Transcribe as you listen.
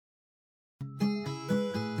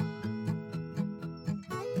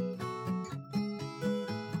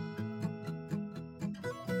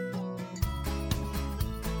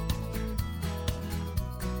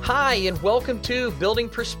Hi, and welcome to Building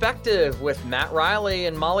Perspective with Matt Riley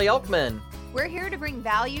and Molly Elkman. We're here to bring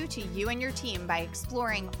value to you and your team by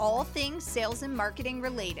exploring all things sales and marketing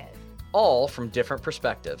related. All from different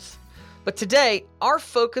perspectives. But today, our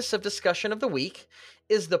focus of discussion of the week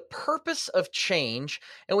is the purpose of change,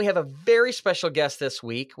 and we have a very special guest this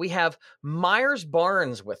week. We have Myers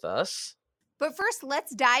Barnes with us. But first,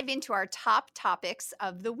 let's dive into our top topics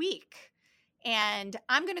of the week. And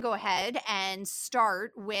I'm going to go ahead and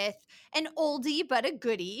start with an oldie but a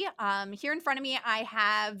goodie. Here in front of me, I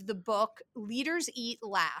have the book Leaders Eat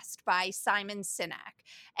Last by Simon Sinek.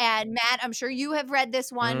 And Matt, I'm sure you have read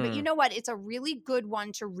this one, but you know what? It's a really good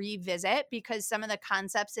one to revisit because some of the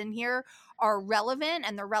concepts in here are relevant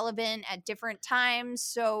and they're relevant at different times.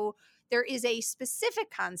 So there is a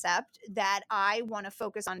specific concept that I want to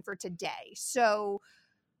focus on for today. So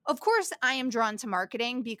of course, I am drawn to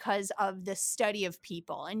marketing because of the study of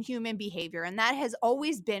people and human behavior. And that has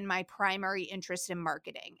always been my primary interest in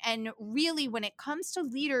marketing. And really, when it comes to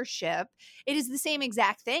leadership, it is the same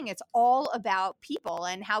exact thing. It's all about people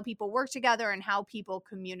and how people work together and how people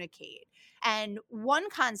communicate. And one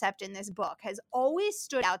concept in this book has always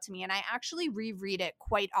stood out to me, and I actually reread it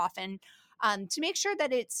quite often to make sure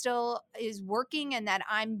that it still is working and that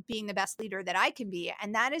I'm being the best leader that I can be.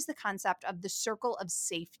 And that is the concept of the circle of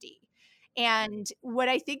safety. And what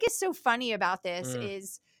I think is so funny about this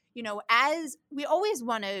is, you know, as we always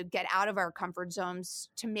want to get out of our comfort zones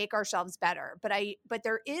to make ourselves better. But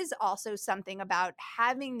there is also something about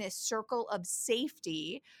having this circle of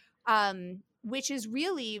safety, which is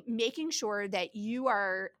really making sure that you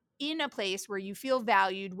are in a place where you feel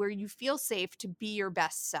valued, where you feel safe to be your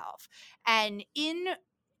best self. And in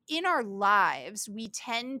our lives, we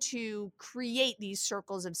tend to create these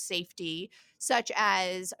circles of safety, such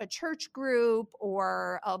as a church group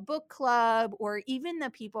or a book club, or even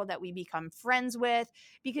the people that we become friends with,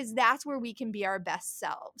 because that's where we can be our best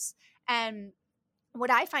selves. And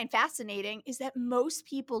what I find fascinating is that most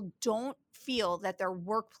people don't feel that their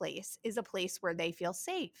workplace is a place where they feel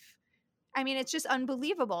safe. I mean, it's just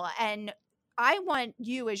unbelievable. And I want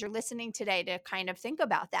you, as you're listening today, to kind of think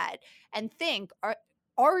about that and think,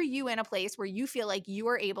 are you in a place where you feel like you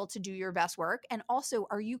are able to do your best work? And also,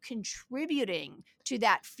 are you contributing to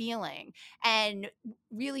that feeling and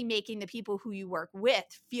really making the people who you work with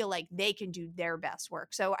feel like they can do their best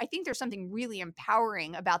work? So I think there's something really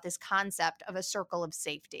empowering about this concept of a circle of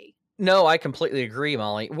safety. No, I completely agree,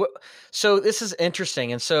 Molly. So this is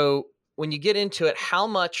interesting. And so when you get into it, how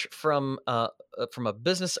much from a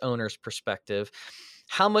business owner's perspective,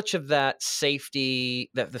 how much of that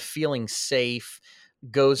safety, that the feeling safe,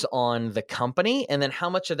 goes on the company, and then how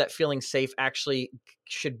much of that feeling safe actually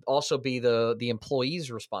should also be the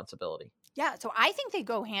employee's responsibility? Yeah, so I think they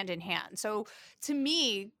go hand in hand. So to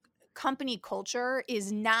me, company culture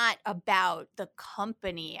is not about the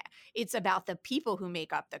company. It's about the people who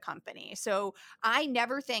make up the company. So I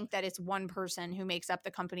never think that it's one person who makes up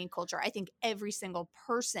the company culture. I think every single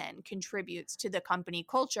person contributes to the company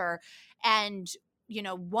culture. And you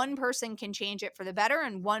know, one person can change it for the better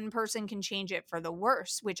and one person can change it for the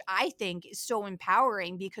worse, which I think is so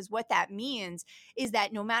empowering, because what that means is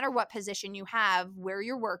that no matter what position you have, where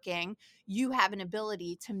you're working, you have an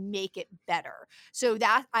ability to make it better. So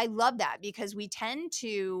that I love that, because we tend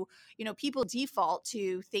to, you know, people default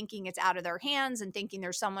to thinking it's out of their hands and thinking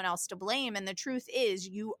there's someone else to blame. And the truth is,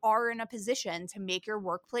 you are in a position to make your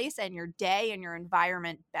workplace and your day and your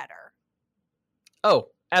environment better. Oh,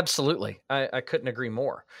 absolutely. I couldn't agree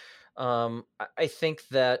more. I think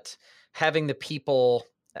that having the people,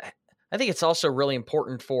 I think it's also really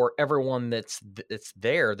important for everyone that's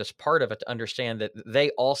there, that's part of it, to understand that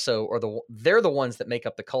they also are they're the ones that make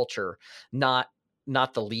up the culture, not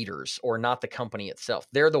the leaders or not the company itself.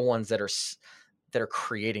 They're the ones that are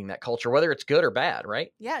creating that culture, whether it's good or bad,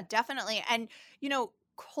 right? Yeah, definitely. And, you know,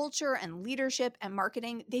 culture and leadership and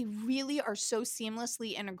marketing, they really are so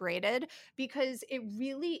seamlessly integrated, because it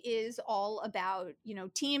really is all about, you know,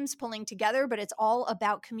 teams pulling together, but it's all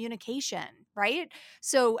about communication, right?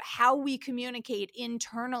 So how we communicate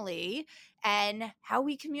internally and how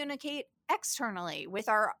we communicate externally with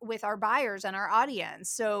our buyers and our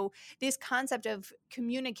audience. So this concept of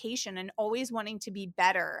communication and always wanting to be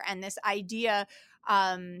better, and this idea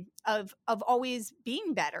of always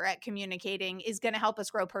being better at communicating, is going to help us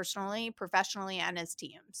grow personally, professionally, and as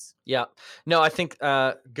teams. Yeah. No, I think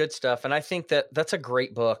good stuff, and I think that that's a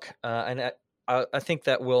great book, and I think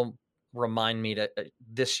that will remind me to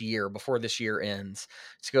this year, before this year ends,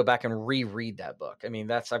 to go back and reread that book. I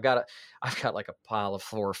mean, I've got like a pile of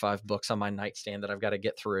 4 or 5 books on my nightstand that I've got to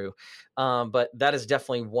get through. But that is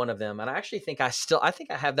definitely one of them. And I actually think I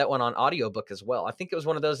have that one on audiobook as well. I think it was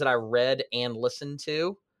one of those that I read and listened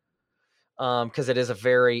to, because it is a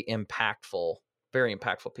very impactful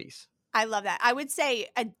piece. I love that. I would say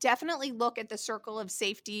definitely look at the Circle of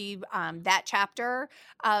Safety, that chapter.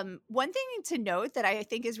 One thing to note that I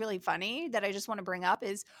think is really funny that I just want to bring up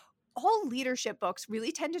is all leadership books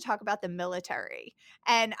really tend to talk about the military.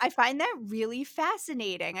 And I find that really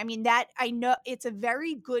fascinating. I mean, that I know it's a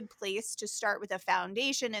very good place to start with a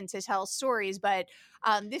foundation and to tell stories, but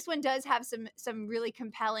this one does have some really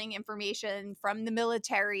compelling information from the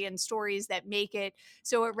military and stories that make it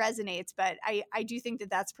so it resonates. But I do think that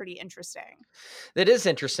that's pretty interesting. That is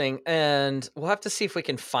interesting. And we'll have to see if we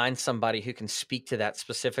can find somebody who can speak to that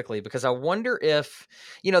specifically, because I wonder if,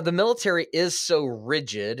 the military is so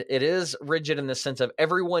rigid. It is rigid in the sense of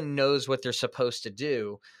everyone knows what they're supposed to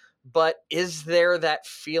do. But is there that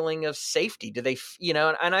feeling of safety? Do they,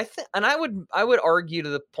 and I would argue to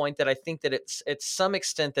the point that I think that it's some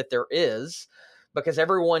extent that there is, because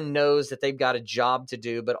everyone knows that they've got a job to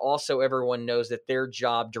do, but also everyone knows that their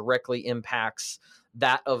job directly impacts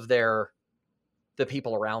that of the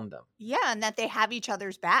people around them. Yeah, and that they have each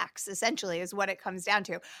other's backs, essentially, is what it comes down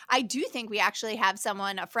to. I do think we actually have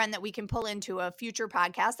a friend that we can pull into a future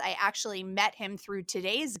podcast. I actually met him through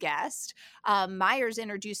today's guest. Myers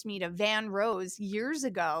introduced me to Van Rose years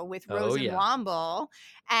ago with Rose and Womble.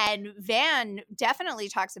 And Van definitely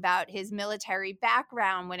talks about his military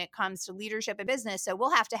background when it comes to leadership and business. So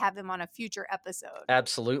we'll have to have him on a future episode.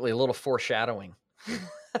 Absolutely. A little foreshadowing.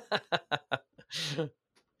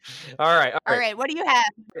 All right. What do you have?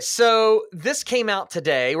 So this came out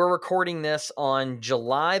today. We're recording this on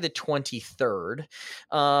July the 23rd.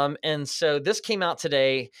 And so this came out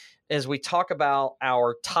today as we talk about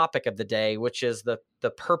our topic of the day, which is the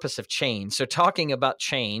purpose of change. So talking about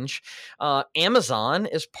change, Amazon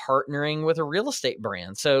is partnering with a real estate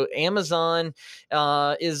brand. So Amazon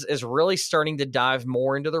is really starting to dive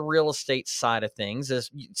more into the real estate side of things. As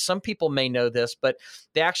some people may know this, but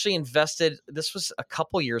they actually invested, this was a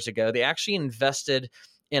couple years ago, they actually invested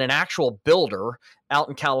in an actual builder out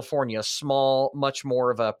in California, small, much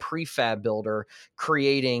more of a prefab builder,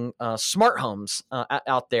 creating smart homes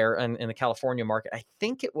out there in the California market. I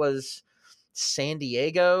think it was San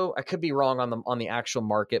Diego. I could be wrong on the actual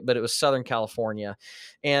market, but it was Southern California.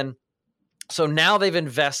 And so now they've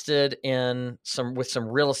invested in some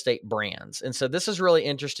real estate brands. And so this is really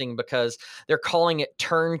interesting because they're calling it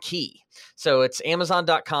turnkey. So it's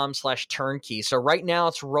amazon.com/turnkey. So right now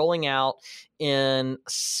it's rolling out in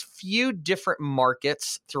a few different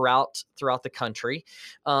markets throughout the country.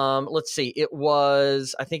 Let's see.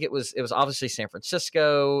 I think it was obviously San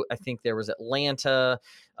Francisco. I think there was Atlanta.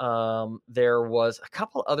 There was a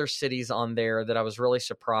couple other cities on there that I was really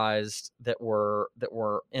surprised that were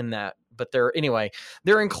in that. But they're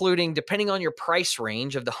including, depending on your price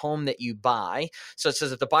range of the home that you buy. So it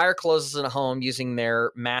says if the buyer closes in a home using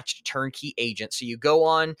their matched turnkey agent. So you go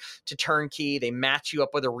on to Turnkey, they match you up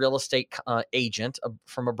with a real estate agent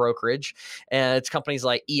from a brokerage. And it's companies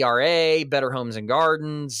like ERA, Better Homes and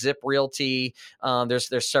Gardens, Zip Realty.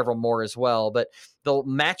 There's several more as well, but they'll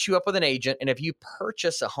match you up with an agent. And if you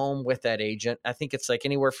purchase a home with that agent, I think it's like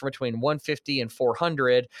anywhere from between $150 and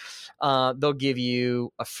 $400. They'll give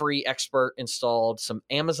you a free expert installed, some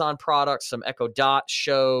Amazon products, some Echo Dot,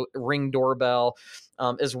 Show, Ring doorbell.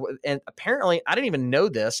 And apparently, I didn't even know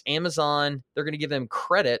this. Amazon, they're going to give them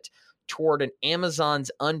credit toward an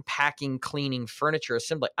Amazon's unpacking, cleaning, furniture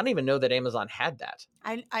assembly. I didn't even know that Amazon had that.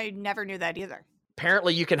 I never knew that either.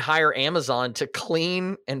 Apparently, you can hire Amazon to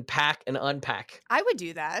clean and pack and unpack. I would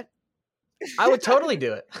do that. I would totally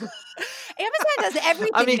do it. Amazon does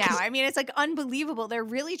everything now. I mean, it's like unbelievable. They're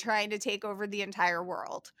really trying to take over the entire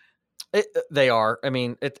world. They are. I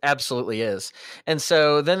mean, it absolutely is. And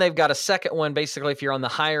so then they've got a second one. Basically, if you're on the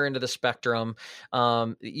higher end of the spectrum,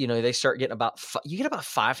 they start getting about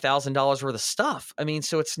 $5,000 worth of stuff. I mean,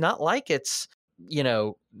 so it's not like it's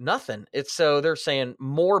nothing. It's so they're saying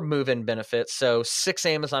more move-in benefits. So 6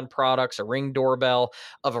 Amazon products, a Ring doorbell,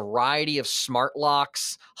 a variety of smart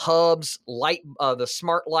locks, hubs, the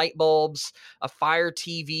smart light bulbs, a Fire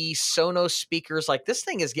TV, Sonos speakers. Like this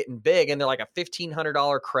thing is getting big, and they're like a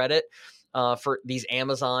 $1,500 credit for these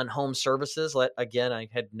Amazon home services. Again, I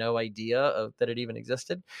had no idea that it even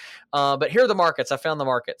existed. But here are the markets. I found the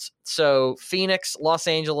markets. So Phoenix, Los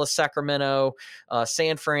Angeles, Sacramento,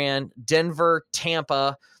 San Fran, Denver,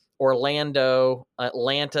 Tampa, Orlando,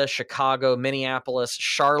 Atlanta, Chicago, Minneapolis,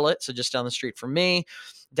 Charlotte, so just down the street from me,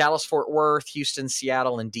 Dallas, Fort Worth, Houston,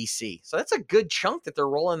 Seattle, and DC. So that's a good chunk that they're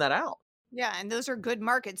rolling that out. Yeah, and those are good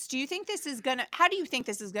markets. How do you think this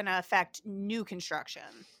is gonna affect new construction?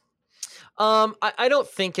 I don't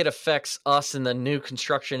think it affects us in the new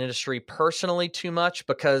construction industry personally too much,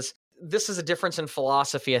 because this is a difference in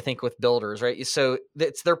philosophy, I think, with builders, right? So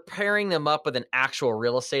they're pairing them up with an actual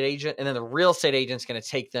real estate agent, and then the real estate agent's going to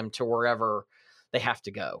take them to wherever they have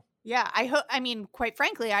to go. Yeah, quite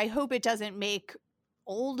frankly, I hope it doesn't make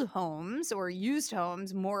old homes or used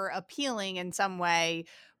homes more appealing in some way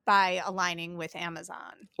by aligning with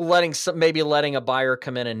Amazon. Maybe letting a buyer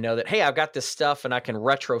come in and know that, hey, I've got this stuff and I can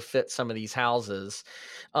retrofit some of these houses,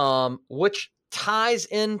 which ties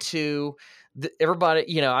into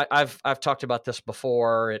everybody. I've talked about this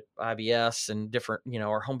before at IBS and different,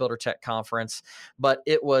 our Home Builder Tech conference, but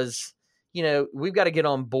it was, we've got to get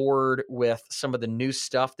on board with some of the new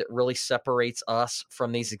stuff that really separates us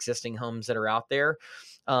from these existing homes that are out there.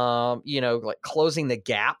 Like closing the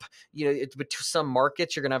gap, some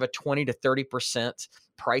markets, you're going to have a 20 to 30%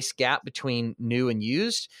 price gap between new and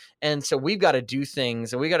used. And so we've got to do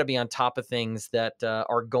things, and we got to be on top of things that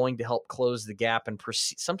are going to help close the gap. And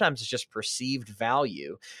sometimes it's just perceived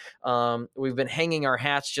value. We've been hanging our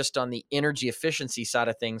hats just on the energy efficiency side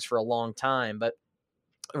of things for a long time. But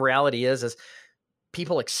the reality is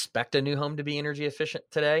people expect a new home to be energy efficient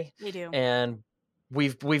today. They do. And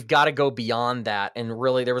we've got to go beyond that. And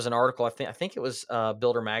really, there was an article, I think it was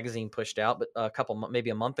Builder Magazine pushed out, but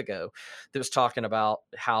maybe a month ago, that was talking about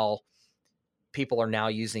how people are now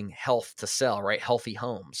using health to sell, right? Healthy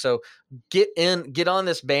homes. So get on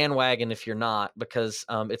this bandwagon if you're not, because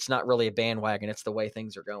it's not really a bandwagon. It's the way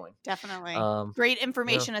things are going. Definitely. Great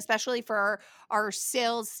information, especially for our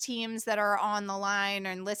sales teams that are on the line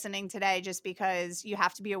and listening today, just because you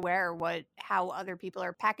have to be aware how other people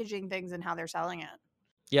are packaging things and how they're selling it.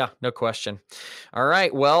 Yeah, no question. All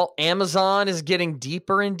right. Well, Amazon is getting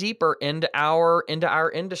deeper and deeper into our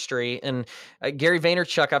industry. And Gary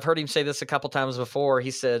Vaynerchuk, I've heard him say this a couple times before.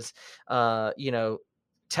 He says,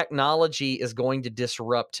 technology is going to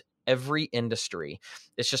disrupt every industry.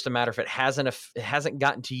 It's just a matter of it hasn't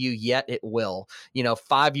gotten to you yet. It will.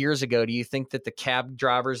 5 years ago, do you think that the cab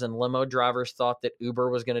drivers and limo drivers thought that Uber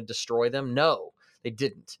was going to destroy them? No, they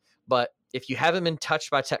didn't. But if you haven't been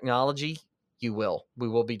touched by technology, we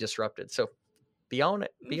will be disrupted. So be on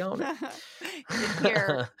it. It's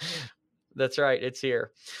here. That's right. It's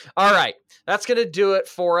here. All right. That's going to do it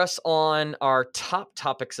for us on our top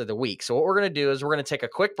topics of the week. So what we're going to do is we're going to take a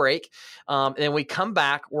quick break. And then we come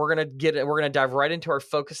back, we're going to dive right into our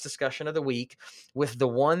focus discussion of the week with the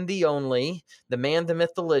one, the only, the man, the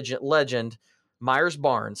myth, the legend, Myers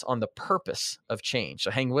Barnes, on the purpose of change.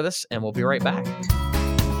 So hang with us and we'll be right back.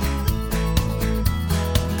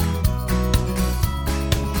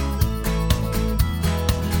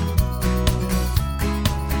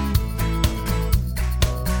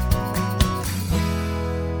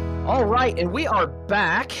 All right, and we are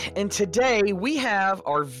back, and today we have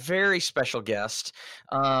our very special guest.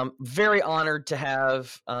 Very honored to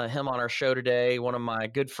have him on our show today, one of my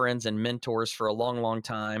good friends and mentors for a long, long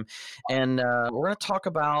time. And we're going to talk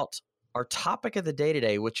about our topic of the day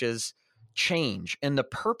today, which is change and the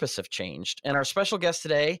purpose of change. And our special guest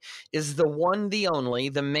today is the one, the only,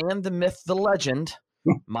 the man, the myth, the legend,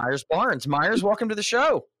 Myers Barnes. Myers, welcome to the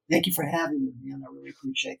show. Thank you for having me, man. I really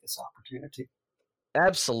appreciate this opportunity.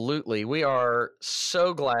 Absolutely. We are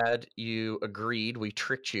so glad you agreed. We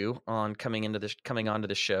tricked you on coming onto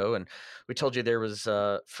the show, and we told you there was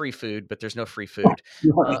free food, but there's no free food.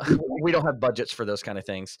 We don't have budgets for those kind of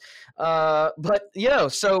things. But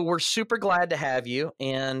so we're super glad to have you,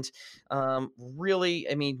 and really,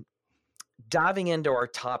 diving into our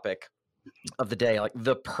topic of the day, like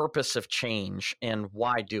the purpose of change and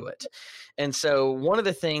why do it. And so one of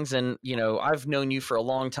the things, and I've known you for a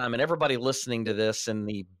long time, and everybody listening to this in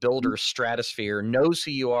the builder stratosphere knows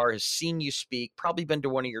who you are, has seen you speak, probably been to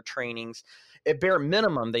one of your trainings. At bare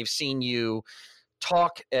minimum, they've seen you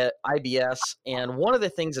talk at IBS. And one of the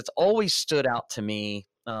things that's always stood out to me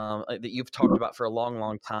that you've talked about for a long,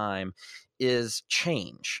 long time is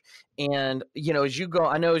change. And, as you go,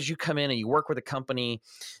 I know as you come in and you work with a company,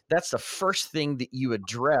 that's the first thing that you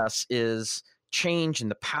address is change and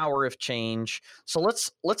the power of change. So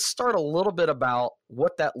let's start a little bit about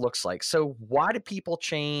what that looks like. So why do people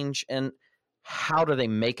change, and how do they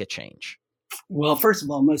make a change? Well, first of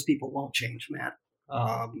all, most people won't change, Matt.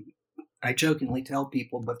 I jokingly tell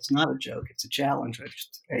people, but it's not a joke. It's a challenge.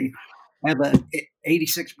 I have an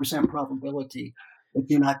 86% probability that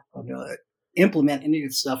you're not going to implement any of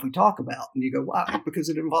the stuff we talk about. And you go, why? Because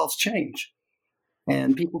it involves change.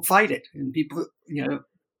 And people fight it. And people,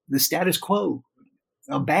 the status quo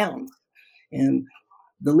abound. And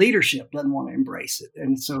the leadership doesn't want to embrace it.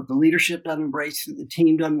 And so if the leadership doesn't embrace it, the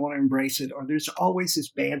team doesn't want to embrace it, or there's always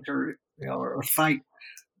this banter, or fight,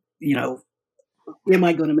 am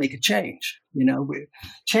I going to make a change?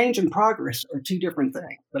 Change and progress are two different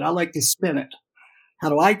things, but I like to spin it. How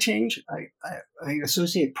do I change? I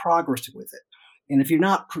associate progress with it. And if you're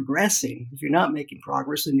not progressing, if you're not making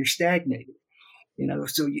progress, then you're stagnating.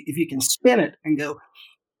 So if you can spin it and go,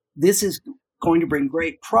 this is going to bring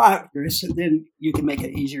great progress, and then you can make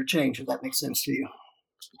an easier change, if that makes sense to you.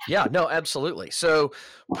 Yeah, no, absolutely. So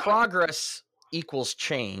progress equals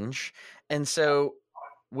change. And so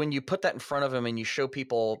when you put that in front of them and you show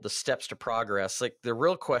people the steps to progress, like the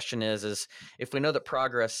real question is if we know that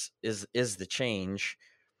progress is the change,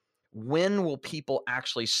 when will people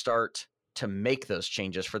actually start to make those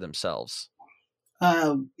changes for themselves?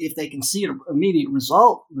 If they can see an immediate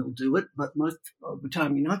result, they'll do it. But most of the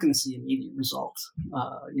time, you're not going to see immediate results.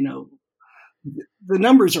 The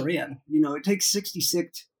numbers are in. It takes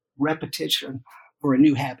 66 repetition for a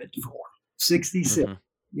new habit to form. 66. Mm-hmm.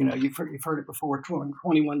 You've heard it before,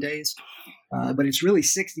 21 days, but it's really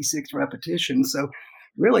 66 repetitions. So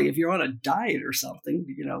really, if you're on a diet or something,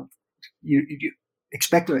 you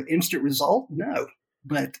expect an instant result? No,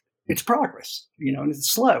 but it's progress, and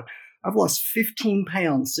it's slow. I've lost 15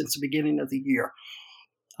 pounds since the beginning of the year.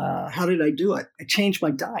 How did I do it? I changed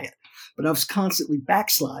my diet, but I was constantly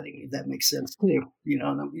backsliding, if that makes sense too.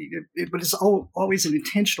 But it's always an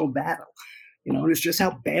intentional battle, and it's just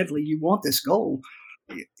how badly you want this goal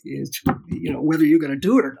is, whether you're going to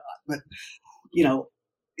do it or not. But,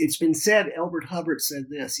 it's been said, Elbert Hubbard said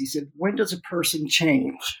this. He said, when does a person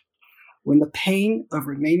change? When the pain of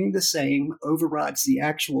remaining the same overrides the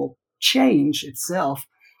actual change itself,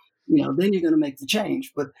 then you're going to make the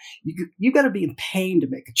change. But you got to be in pain to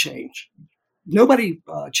make a change. Nobody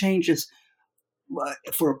changes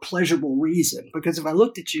for a pleasurable reason. Because if I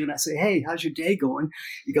looked at you and I say, hey, how's your day going?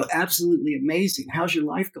 You go, absolutely amazing. How's your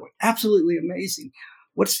life going? Absolutely amazing.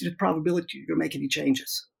 What's the probability you're going to make any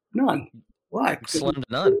changes? None. Why? Slim to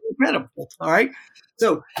none. Incredible. All right.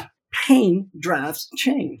 So pain drives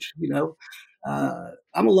change.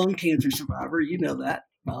 I'm a lung cancer survivor. You know that.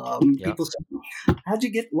 Yep. People say, how'd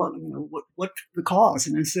you get lung? What's the cause?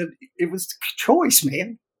 And I said, it was a choice,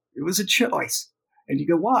 man. It was a choice. And you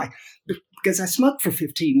go, why? Because I smoked for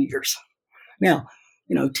 15 years. Now,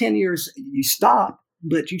 10 years you stop,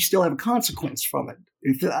 but you still have a consequence from it.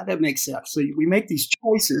 If that makes sense. So we make these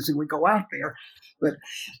choices and we go out there. But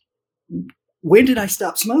when did I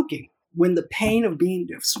stop smoking? When the pain of being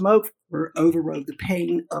a smoker overrode the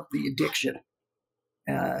pain of the addiction.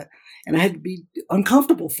 And I had to be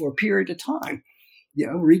uncomfortable for a period of time.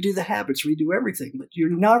 Redo the habits, redo everything. But you're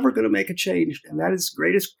never going to make a change. And that is the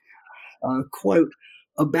greatest quote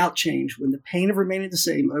about change. When the pain of remaining the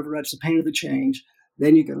same overrides the pain of the change,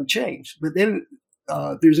 then you're going to change. But then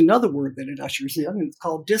there's another word that it ushers in, and it's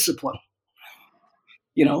called discipline.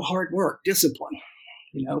 Hard work, discipline.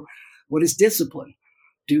 What is discipline?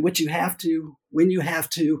 Do what you have to, when you have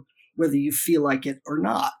to, whether you feel like it or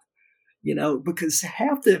not. Because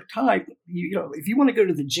half the time, if you want to go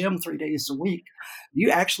to the gym 3 days a week,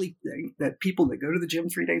 you actually think that people that go to the gym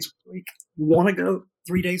 3 days a week want to go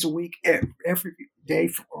 3 days a week every day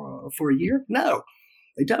for a year? No,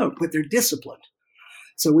 they don't, but they're disciplined.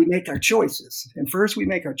 So we make our choices. And first we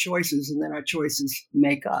make our choices, and then our choices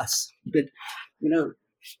make us. But,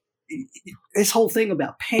 this whole thing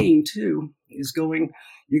about pain, too, is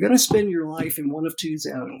you're going to spend your life in one of two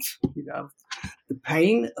zones, the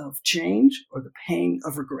pain of change or the pain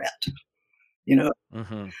of regret,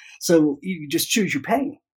 Mm-hmm. So you just choose your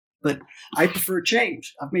pain. But I prefer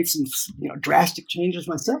change. I've made some, drastic changes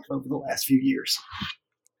myself over the last few years.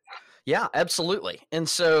 Yeah, absolutely. And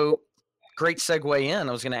so great segue in.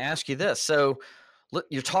 I was going to ask you this. So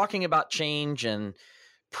you're talking about change and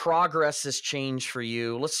progress has changed for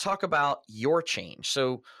you. Let's talk about your change.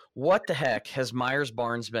 So what the heck has Myers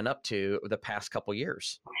Barnes been up to the past couple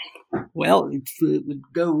years? Well, it would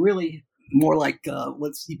go really more like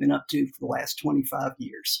what's he been up to for the last 25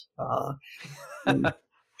 years.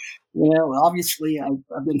 Obviously,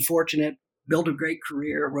 I've been fortunate, built a great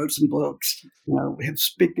career, wrote some books, have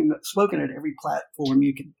spoken at every platform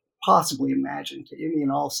you could possibly imagine to any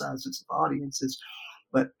and all sizes of audiences.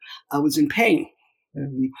 But I was in pain.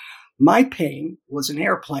 My pain was an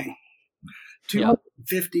airplane,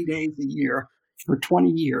 250 days a year for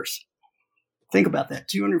 20 years. Think about that,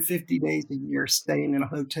 250 days a year staying in a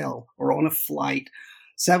hotel or on a flight,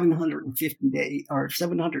 750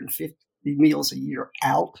 meals a year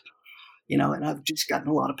out, and I've just gotten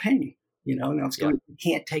a lot of pain, and I was going, you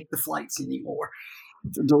can't take the flights anymore.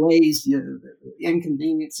 the delays, the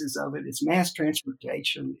inconveniences of it. It's mass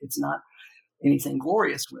transportation. It's not anything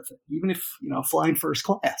glorious with it, even if, flying first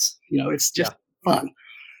class, it's just fun.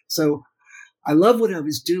 So I love what I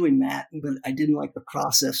was doing, Matt, but I didn't like the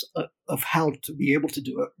process of how to be able to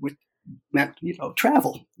do it with,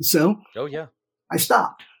 travel. So I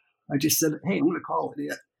stopped. I just said, hey, I'm going to call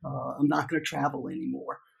it. I'm not going to travel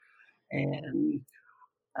anymore. And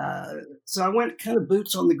so I went kind of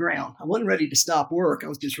boots on the ground. I wasn't ready to stop work. I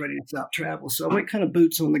was just ready to stop travel. So I went kind of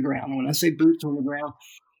boots on the ground. And when I say boots on the ground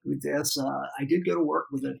with this, I did go to work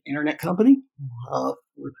with an internet company for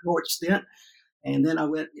a short stint. And then I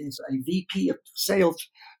went as a VP of sales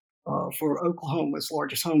for Oklahoma's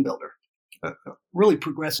largest home builder, a really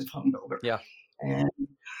progressive home builder. Yeah. And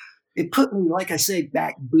it put me, like I say,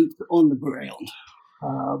 back boots on the ground.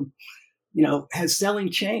 Has selling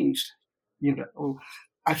changed?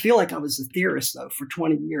 I feel like I was a theorist, though, for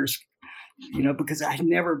 20 years, because I had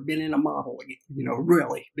never been in a model,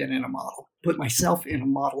 really been in a model, put myself in a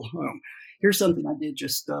model home. Here's something I did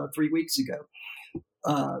just 3 weeks ago.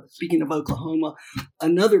 Speaking of Oklahoma,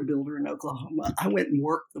 another builder in Oklahoma, I went and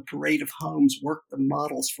worked the parade of homes, worked the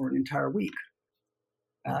models for an entire week.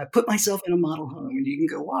 I put myself in a model home, and you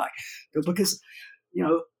can go, why? Because,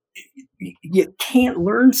 you can't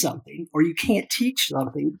learn something or you can't teach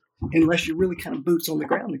something unless you're really kind of boots on the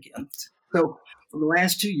ground again. So for the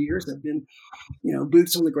last 2 years, I've been,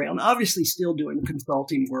 boots on the ground, obviously still doing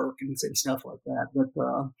consulting work and stuff like that. But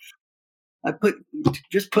I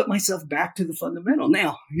put myself back to the fundamental.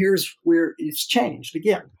 Now, here's where it's changed.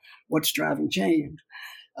 Again, what's driving change?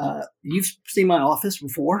 You've seen my office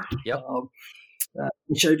before. Yep. I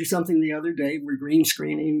showed you something the other day. We're green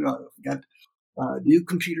screening, got new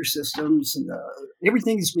computer systems, and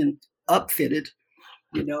everything's been upfitted,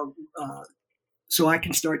 so I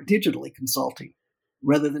can start digitally consulting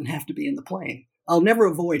rather than have to be in the plane. I'll never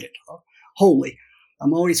avoid it wholly.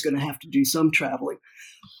 I'm always going to have to do some traveling,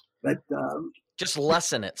 but just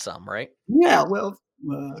lessen it some, right? Yeah, well,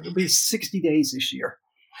 it'll be 60 days this year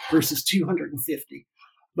versus 250.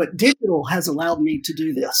 But digital has allowed me to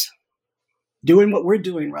do this, doing what we're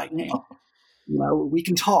doing right now. We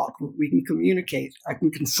can talk, we can communicate, I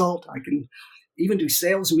can consult, I can even do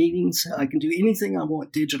sales meetings. I can do anything I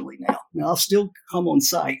want digitally now. Now, I'll still come on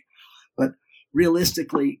site, but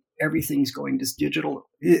realistically, everything's going as digital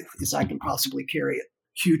as I can possibly carry it.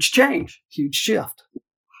 Huge change, huge shift.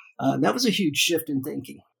 That was a huge shift in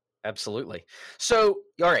thinking. Absolutely. So,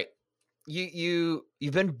 all right, you've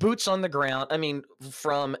been boots on the ground. I mean,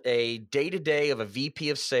 from a day-to-day of a VP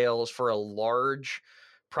of sales for a large,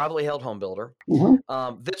 privately held home builder,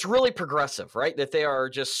 that's really progressive, right? That they are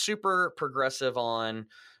just super progressive on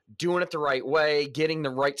doing it the right way, getting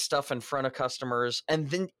the right stuff in front of customers, and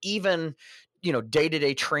then even,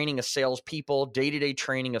 day-to-day training of salespeople, day-to-day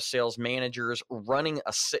training of sales managers, running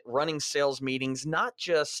sales meetings, not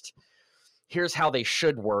just here's how they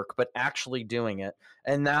should work, but actually doing it.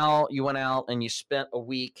 And now you went out and you spent a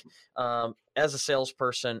week as a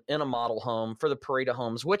salesperson in a model home for the Parade of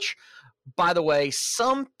Homes, which, by the way,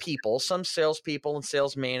 some salespeople and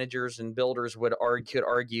sales managers and builders could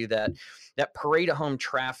argue that Parade of Home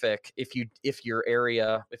traffic, if your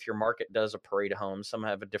market does a Parade of Homes, some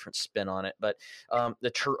have a different spin on it, but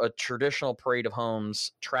a traditional Parade of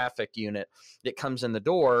Homes traffic unit that comes in the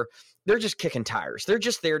door, they're just kicking tires. They're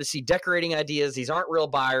just there to see decorating ideas. These aren't real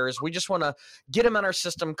buyers. We just want to get them in our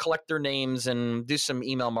system, collect their names, and do some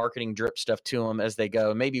email marketing drip stuff to them as they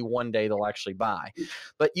go. Maybe one day they'll actually buy.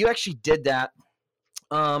 But you actually did that.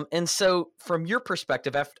 And so from your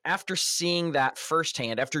perspective, after seeing that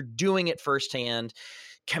firsthand, after doing it firsthand,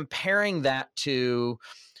 comparing that to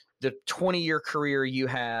the 20-year career you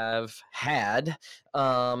have had,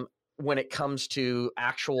 when it comes to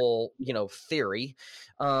actual, theory,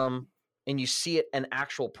 and you see it in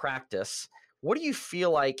actual practice, what do you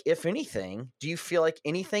feel like, if anything, do you feel like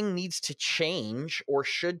anything needs to change or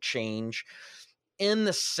should change in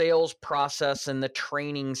the sales process and the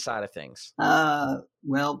training side of things?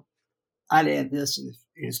 Well, I'd add this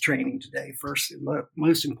is training today. First, the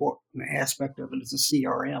most important aspect of it is a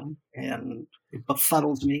CRM, and it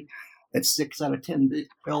befuddles me that 6 out of 10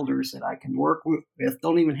 builders that I can work with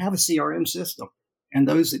don't even have a CRM system. And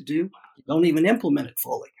those that do don't even implement it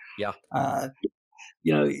fully. Yeah.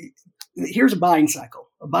 Here's a buying cycle.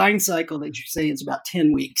 A buying cycle that you say is about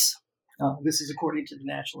 10 weeks. This is according to the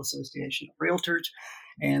National Association of Realtors,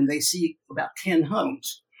 and they see about 10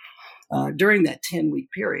 homes during that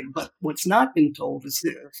 10-week period. But what's not been told is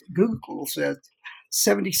this. Google says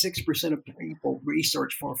 76% of people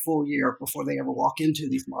research for a full year before they ever walk into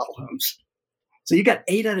these model homes. So you got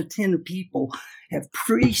 8 out of 10 people have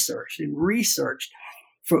pre-searched and researched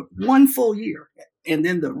for one full year. And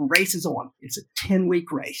then the race is on. It's a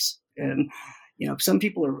 10-week race. And, some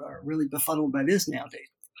people are really befuddled by this nowadays.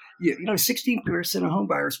 16% of home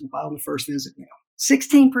buyers will buy on the first visit now.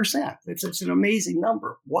 16%. It's an amazing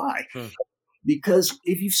number. Why? Because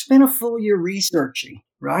if you've spent a full year researching,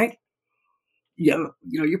 right?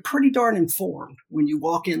 You're pretty darn informed when you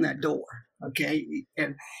walk in that door. Okay.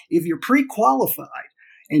 And if you're pre-qualified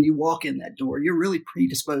and you walk in that door, you're really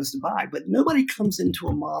predisposed to buy. But nobody comes into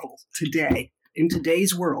a model today, in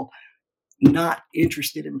today's world, not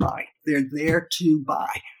interested in buying. They're there to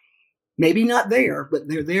buy. Maybe not there, but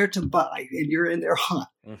they're there to buy, and you're in their hunt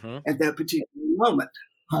at that particular moment.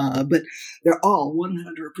 But they're all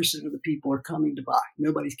 100% of the people are coming to buy.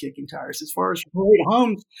 Nobody's kicking tires. As far as parade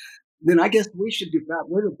homes, then I guess we should get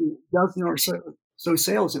rid of the dozen or so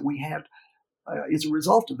sales that we had as a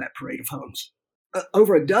result of that parade of homes.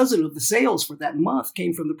 Over a dozen of the sales for that month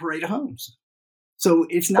came from the parade of homes. So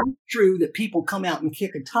it's not true that people come out and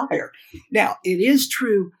kick a tire. Now, it is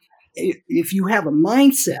true if you have a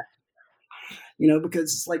mindset,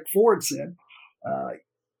 because it's like Ford said,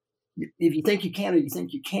 if you think you can or you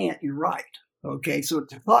think you can't, you're right. Okay, so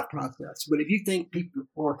it's a thought process. But if you think people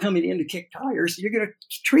are coming in to kick tires, you're going to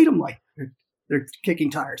treat them like they're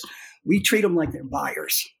kicking tires. We treat them like they're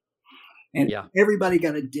buyers. And everybody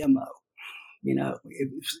got a demo.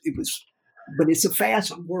 It was, but it's a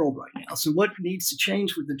fast world right now. So what needs to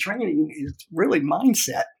change with the training is really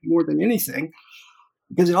mindset more than anything,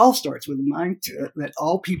 because it all starts with the mindset that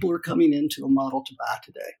all people are coming into a model to buy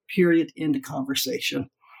today, period, end of conversation.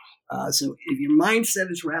 So if your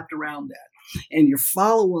mindset is wrapped around that and your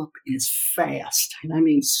follow-up is fast, and I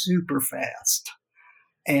mean super fast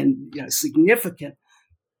and significant,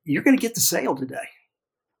 you're going to get the sale today.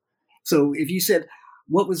 So if you said,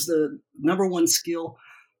 what was the number one skill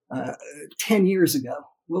 10 years ago?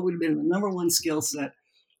 What would have been the number one skill set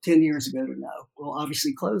 10 years ago to know? Well,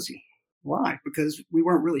 obviously closing. Why? Because we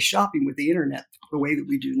weren't really shopping with the internet the way that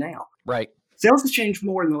we do now. Right. Sales has changed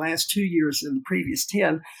more in the last 2 years than the previous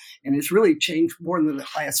 10, and it's really changed more than the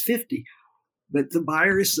last 50. But the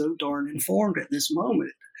buyer is so darn informed at this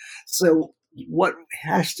moment. So what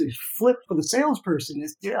has to flip for the salesperson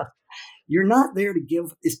is, you're not there to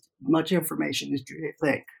give as much information as you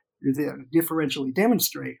think. You're there to differentially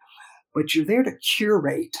demonstrate, but you're there to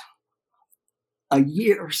curate a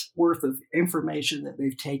year's worth of information that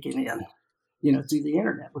they've taken in, through the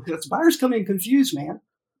internet. Because buyers come in confused, man.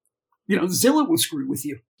 Zillow will screw with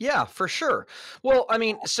you. Yeah, for sure. Well, I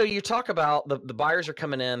mean, so you talk about the buyers are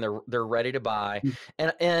coming in, they're ready to buy,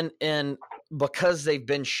 and because they've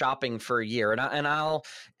been shopping for a year, and I'll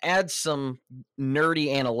add some nerdy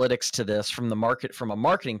analytics to this from a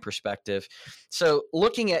marketing perspective. So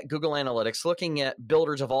looking at Google Analytics, looking at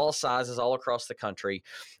builders of all sizes all across the country,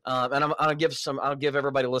 and I'll give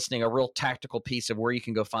everybody listening a real tactical piece of where you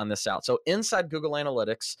can go find this out. So inside Google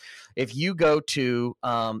Analytics, if you go to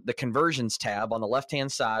the conversions tab on the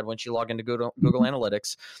left-hand side, once you log into Google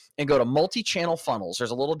Analytics and go to multi-channel funnels,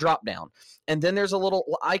 there's a little drop down, and then there's a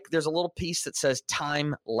little piece that says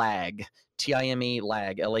time lag, TIME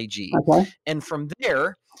lag, LAG. Okay. And from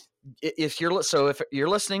there, if you're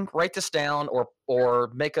listening, write this down or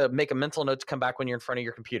make a mental note to come back when you're in front of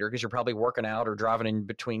your computer, because you're probably working out or driving in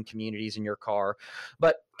between communities in your car.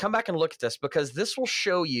 But come back and look at this, because this will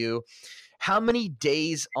show you how many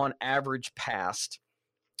days on average passed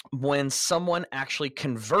when someone actually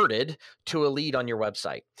converted to a lead on your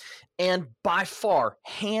website. And by far,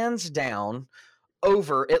 hands down,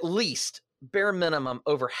 over at least bare minimum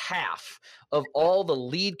over half of all the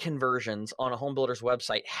lead conversions on a home builder's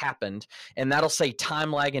website happened. And that'll say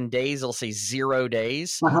time lag in days. It'll say 0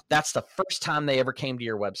 days. That's the first time they ever came to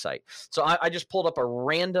your website. So I just pulled up a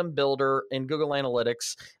random builder in Google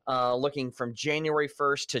Analytics, looking from January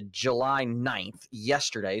 1st to July 9th,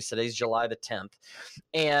 yesterday. So today's July the 10th.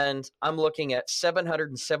 And I'm looking at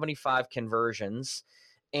 775 conversions.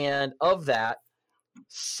 And of that,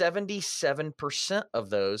 77% of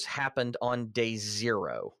those happened on day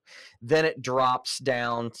 0. Then it drops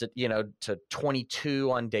down to 22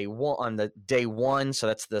 on day 1, on the day 1. So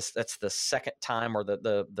that's the second time, or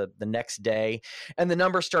the next day. And the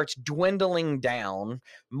number starts dwindling down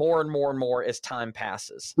more and more and more as time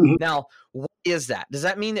passes. Now, what is that? Does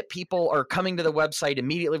that mean that people are coming to the website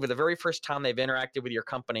immediately for the very first time they've interacted with your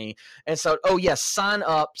company? And so, oh yes,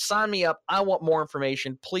 sign me up. I want more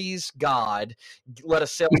information. Please, God, let a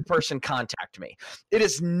salesperson contact me. It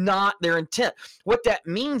is not their intent. What that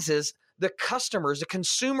means is the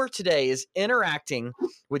consumer today is interacting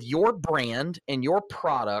with your brand and your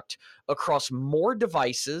product across more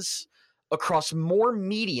devices, across more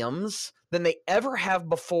mediums than they ever have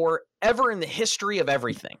before, ever in the history of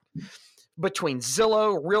everything. Between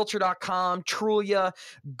Zillow, Realtor.com, Trulia,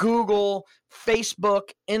 Google,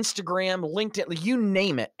 Facebook, Instagram, LinkedIn, you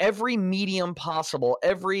name it, every medium possible,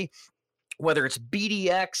 whether it's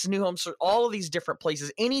BDX, New Homes, all of these different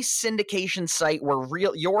places, any syndication site where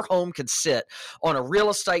your home could sit on a real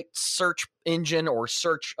estate search engine or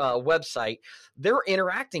search website, they're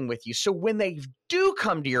interacting with you. So when they do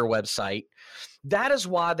come to your website, that is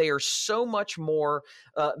why they are so much more,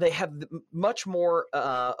 they have much more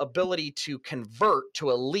ability to convert to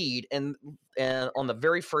a lead and on the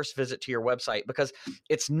very first visit to your website, because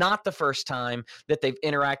it's not the first time that they've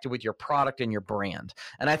interacted with your product and your brand.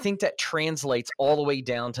 And I think that translates all the way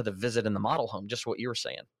down to the visit in the model home, just what you were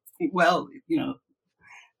saying. Well,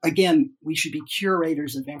 again, we should be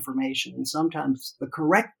curators of information, and sometimes the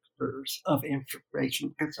correctors of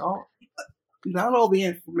information, because not all the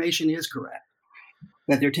information is correct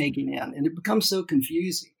that they're taking in, and it becomes so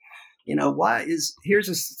confusing. Here's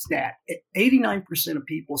a stat: 89% of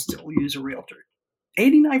people still use a realtor.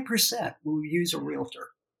 89% will use a realtor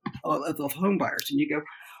of home buyers, and you go,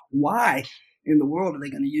 why in the world are they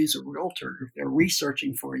going to use a realtor if they're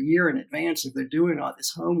researching for a year in advance, if they're doing all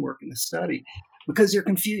this homework and the study? Because they're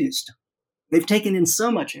confused. They've taken in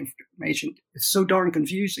so much information. It's so darn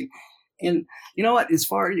confusing. And you know what? As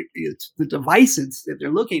far as the devices that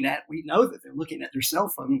they're looking at, we know that they're looking at their cell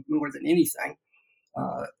phone more than anything.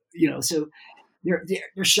 So they're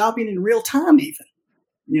shopping in real time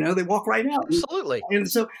even. They walk right out. Absolutely. And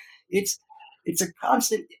so it's a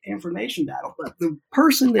constant information battle. But the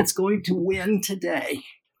person that's going to win today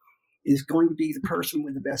is going to be the person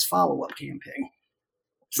with the best follow-up campaign.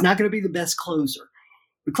 It's not going to be the best closer.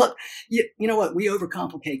 You know what? We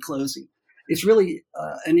overcomplicate closing. It's really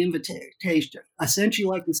an invitation. I sent you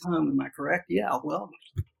like this home. Am I correct? Yeah. Well,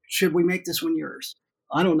 should we make this one yours?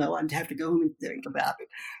 I don't know. I'd have to go home and think about it.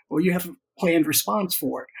 Or you have a planned response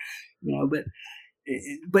for it.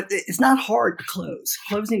 But it's not hard to close.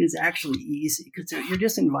 Closing is actually easy because you're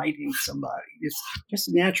just inviting somebody. It's just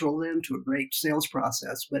a natural end to a great sales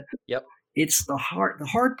process. But it's the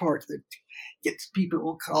hard part that gets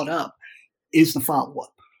people caught up is the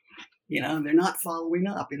follow-up. They're not following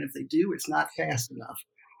up. And if they do, it's not fast enough.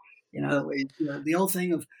 The old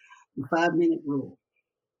thing of the 5-minute rule.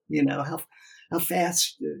 How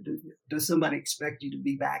fast does somebody expect you to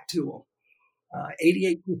be back to them?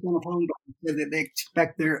 88% of home buyers say that they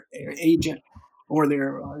expect their agent or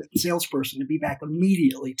their salesperson to be back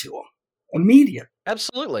immediately to them. Immediate.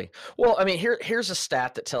 Absolutely. Well, I mean, here's a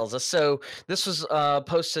stat that tells us. So this was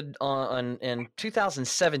posted in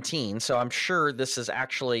 2017. So I'm sure this is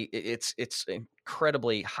actually it's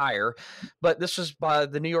incredibly higher, but this was by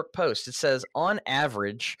the New York Post. It says on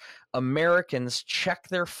average, Americans check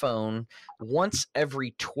their phone once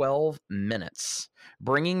every 12 minutes,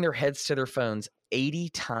 bringing their heads to their phones 80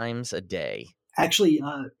 times a day. Actually,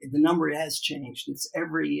 the number has changed. It's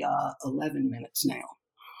every 11 minutes now.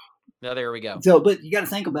 Now, there we go. So, but you got to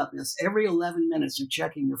think about this. Every 11 minutes, you're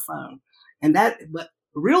checking your phone. But the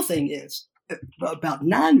real thing is, about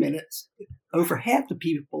 9 minutes, over half the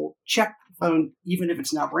people check the phone, even if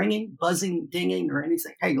it's not ringing, buzzing, dinging, or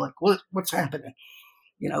anything. Hey, like, what's happening?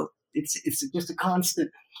 It's just a constant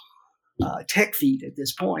tech feed at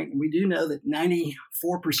this point. And we do know that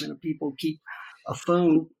 94% of people keep a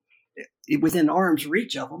phone within arm's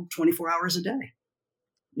reach of them 24 hours a day.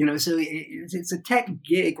 So it's a tech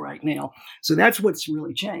gig right now. So that's what's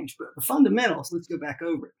really changed. But the fundamentals, let's go back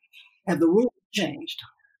over it. Have the rules changed?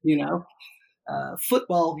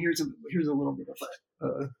 Football. Here's a little bit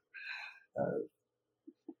of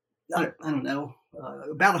I don't know.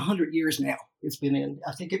 About 100 years now. It's been in.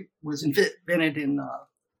 I think it was invented in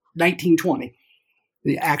 1920.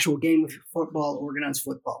 The actual game of football, organized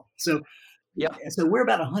football. So So we're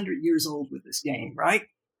about 100 years old with this game, right?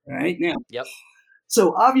 Right now. Yep.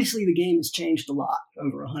 So obviously the game has changed a lot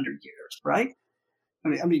over 100 years, right?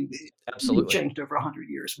 I mean, absolutely it's changed over 100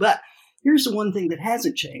 years. But here's the one thing that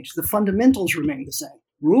hasn't changed. The fundamentals remain the same.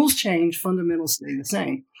 Rules change, fundamentals stay the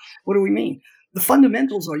same. What do we mean? The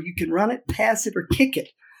fundamentals are you can run it, pass it, or kick it.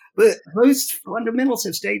 But those fundamentals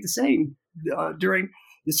have stayed the same during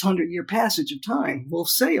this 100-year passage of time. Well,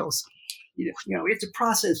 sales, it's a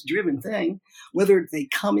process-driven thing. Whether they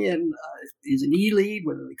come in as an e-lead,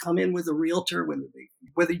 whether they come in with a realtor,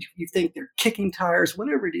 whether you think they're kicking tires,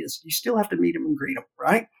 whatever it is, you still have to meet them and greet them,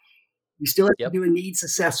 right? You still have to do a needs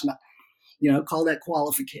assessment, call that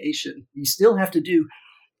qualification. You still have to do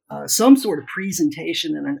some sort of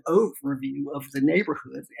presentation and an overview of the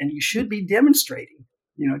neighborhood, and you should be demonstrating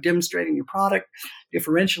your product,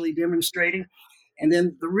 differentially demonstrating. And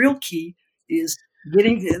then the real key is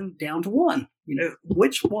getting them down to one.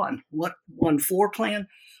 Which one? What one floor plan?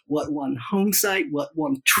 What one home site? What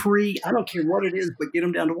one tree? I don't care what it is, but get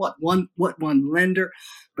them down to what one lender,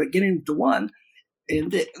 but get them to one.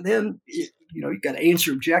 And then, you've got to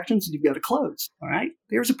answer objections and you've got to close. All right.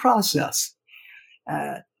 There's a process.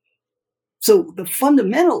 So the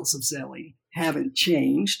fundamentals of selling haven't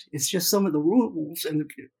changed. It's just some of the rules. And the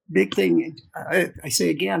big thing, I say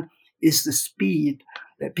again, is the speed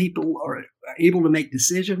that people are able to make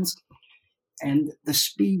decisions and the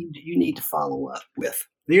speed you need to follow up with.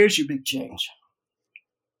 There's your big change.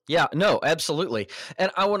 Yeah, no, absolutely.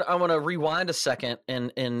 And I want to rewind a second.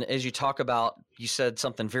 And as you talk about, you said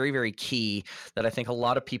something very, very key that I think a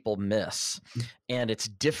lot of people miss, and it's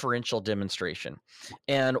differential demonstration.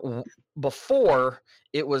 And before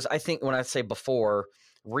it was, I think when I say before,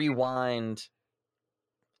 rewind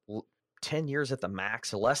 10 years at the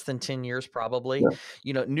max, less than 10 years probably.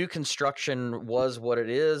 Yeah. New construction was what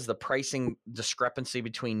it is. The pricing discrepancy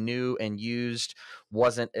between new and used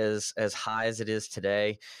wasn't as high as it is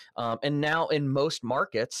today. And now in most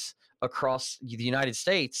markets across the United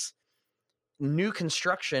States, new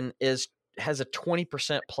construction has a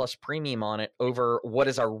 20% plus premium on it over what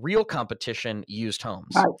is our real competition, used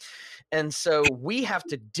homes. Right. And so we have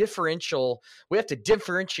to differentiate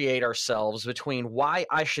ourselves between why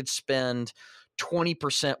I should spend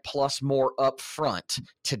 20% plus more upfront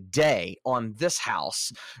today on this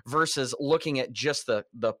house versus looking at just the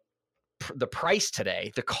price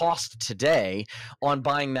today, the cost today on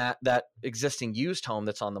buying that existing used home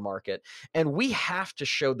that's on the market. And we have to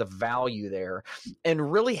show the value there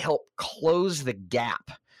and really help close the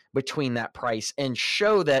gap between that price and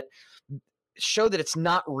show that it's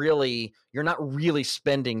not really, you're not really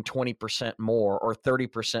spending 20% more or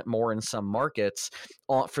 30% more in some markets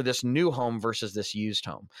for this new home versus this used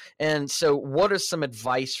home. And so what is some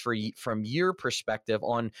advice from your perspective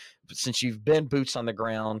on, since you've been boots on the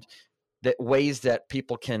ground, that ways that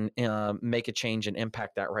people can make a change and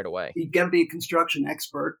impact that right away? You've got to be a construction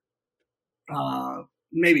expert.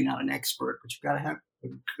 Maybe not an expert, but you've got to have a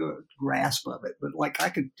good grasp of it. But like I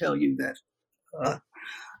could tell you that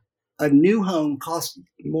a new home costs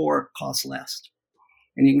more, costs less.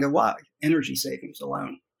 And you can go, why? Energy savings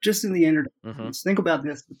alone. Just in the energy. Mm-hmm. Think about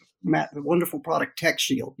this, Matt, the wonderful product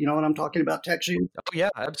TechShield. You know what I'm talking about, TechShield? Oh, yeah,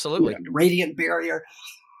 absolutely. Radiant barrier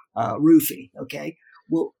roofing, okay?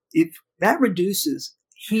 Well, if that reduces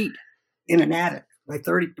heat in an attic by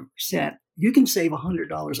 30%, you can save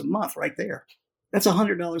 $100 a month right there. That's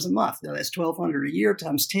 $100 a month. Now that's $1,200 a year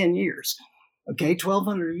times 10 years. Okay,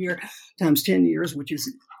 $1,200 a year times 10 years, which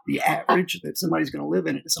is the average that somebody's going to live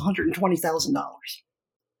in it. It's $120,000.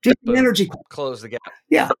 Just the energy cost. Close the gap.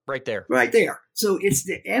 Yeah, right there. Right there. So it's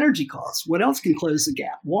the energy costs. What else can close the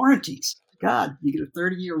gap? Warranties. God, you get a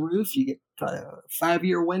 30-year roof, you get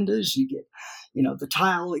 5-year windows, you get, the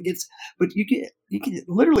tile. It gets, but you can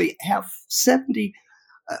literally have 70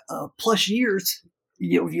 plus years.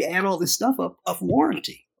 If you add all this stuff up, of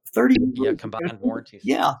warranty, 30. Yeah, combined warranties.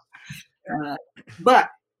 Yeah, but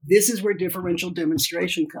this is where differential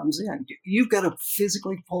demonstration comes in. You've got to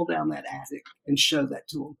physically pull down that attic and show that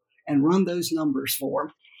to them and run those numbers for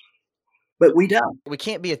them. But we don't. We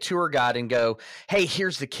can't be a tour guide and go, hey,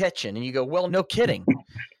 here's the kitchen. And you go, well, no kidding.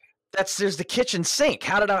 There's the kitchen sink.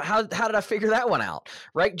 How did I figure that one out?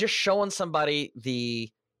 Right? Just showing somebody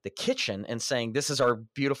the kitchen and saying, this is our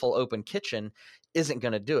beautiful open kitchen isn't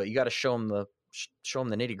going to do it. You got to show them the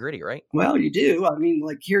nitty gritty, right? Well, you do. I mean,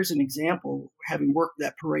 like, here's an example. Having worked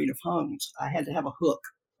that parade of homes, I had to have a hook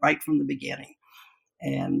right from the beginning.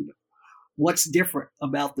 And what's different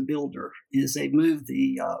about the builder is they moved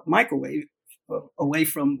the microwave away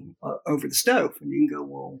from over the stove. And you can go,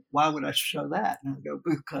 well, why would I show that? And I go,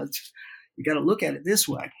 because you got to look at it this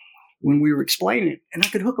way. When we were explaining it, and I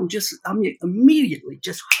could hook them immediately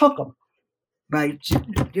just hook them by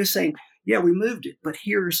just saying, yeah, we moved it, but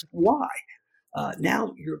here's why.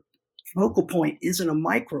 Now your focal point isn't a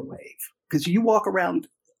microwave, because you walk around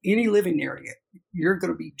any living area, you're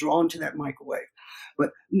going to be drawn to that microwave.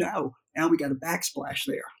 But no, now we got a backsplash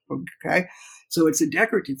there. Okay. So it's a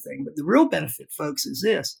decorative thing. But the real benefit, folks,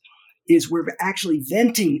 is we're actually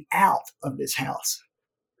venting out of this house.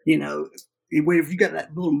 If you got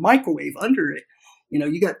that little microwave under it,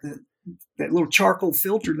 you got that little charcoal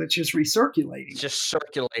filter that's just recirculating. It's just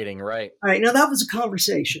circulating, right? All right. Now that was a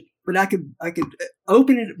conversation, but I could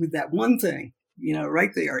open it with that one thing,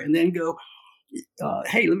 right there, and then go,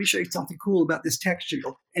 hey, let me show you something cool about this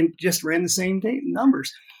TechShield, and just ran the same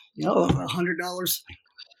numbers. $100.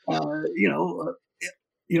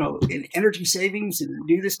 in energy savings, and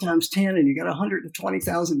you do this times 10, and you got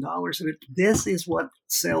 $120,000 of it. This is what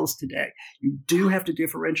sells today. You do have to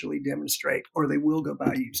differentially demonstrate, or they will go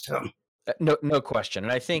buy a used home. No question.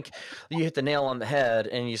 And I think you hit the nail on the head.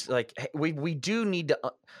 And you like, hey, we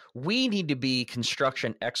need to be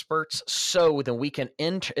construction experts, so then we can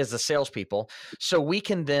as the salespeople, so we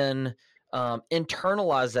can then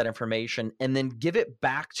internalize that information and then give it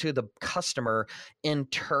back to the customer in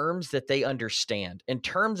terms that they understand. In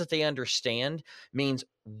terms that they understand means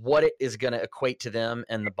what it is going to equate to them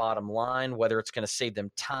and the bottom line, whether it's going to save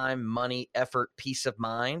them time, money, effort, peace of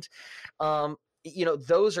mind.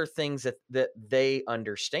 Those are things that they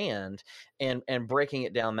understand, and breaking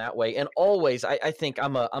it down that way. And always, I think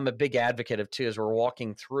I'm a big advocate of too, as we're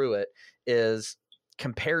walking through it, is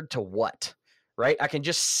compared to what, right? I can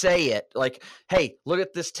just say it like, hey, look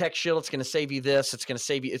at this tech shield. It's going to save you this. It's going to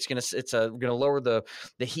save you. It's going to lower the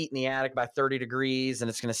heat in the attic by 30 degrees, and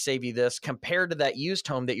it's going to save you this. Compared to that used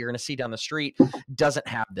home that you're going to see down the street, doesn't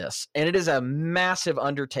have this. And it is a massive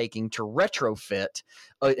undertaking to retrofit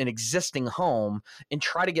an existing home and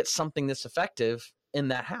try to get something this effective in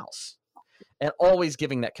that house. And always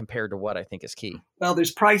giving that compared to what, I think, is key. Well,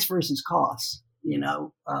 there's price versus cost.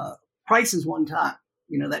 Price is one time.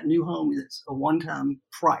 That new home is a one-time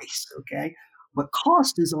price, okay? But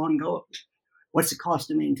cost is ongoing. What's it cost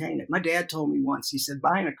to maintain it? My dad told me once, he said,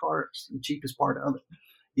 buying a car is the cheapest part of it.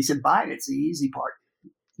 He said, buying it's the easy part.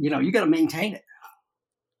 You got to maintain it.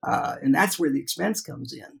 And that's where the expense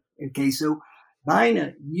comes in. Okay, so buying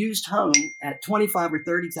a used home at $25,000 or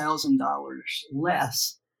 $30,000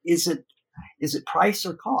 less, is it price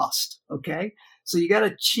or cost? Okay, so you got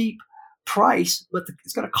a cheap price, but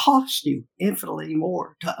it's going to cost you infinitely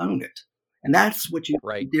more to own it. And that's what you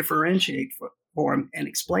differentiate for them and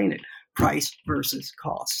explain it: price versus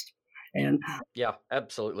cost. And yeah,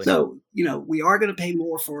 absolutely. So, we are going to pay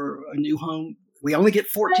more for a new home. We only get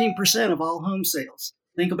 14% of all home sales.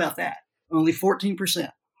 Think about that. Only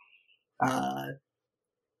 14%. But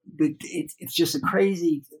it's just a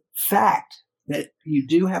crazy fact that you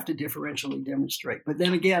do have to differentially demonstrate. But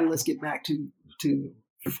then again, let's get back to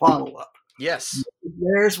follow up. Yes.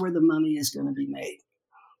 There's where the money is going to be made.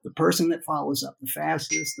 The person that follows up the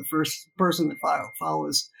fastest, the first person that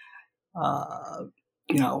follows,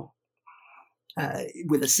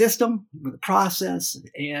 with a system, with a process.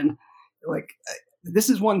 And this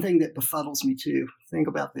is one thing that befuddles me too. Think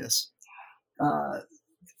about this.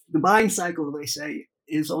 The buying cycle, they say,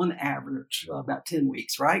 is on average about 10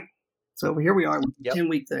 weeks, right? So here we are with the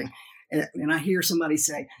 10-week thing. And I hear somebody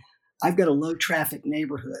say, I've got a low traffic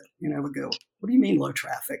neighborhood. I would go, what do you mean low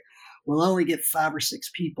traffic? We'll only get 5 or 6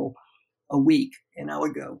 people a week. And I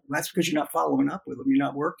would go, well, that's because you're not following up with them. You're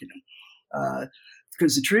not working them.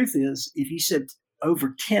 Because the truth is, if you said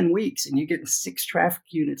over 10 weeks and you're getting 6 traffic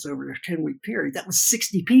units over a 10-week period, that was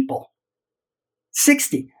 60 people.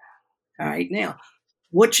 60. All right. Now,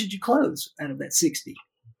 what should you close out of that 60?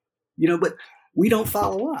 But we don't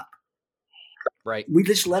follow up. Right. We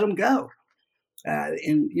just let them go.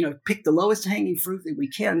 And pick the lowest hanging fruit that we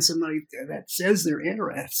can, somebody that says they're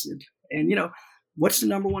interested. And what's the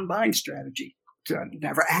number one buying strategy? To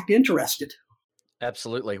never act interested.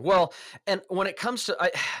 Absolutely. Well, and when it comes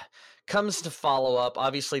to follow up,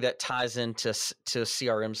 obviously that ties into a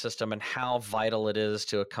CRM system and how vital it is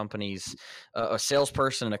to a company's a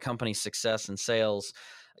salesperson and a company's success in sales.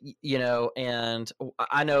 And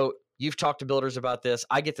I know you've talked to builders about this.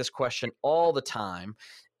 I get this question all the time.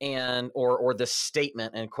 And or this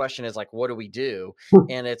statement and question is like, what do we do?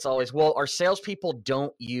 And it's always, well, our salespeople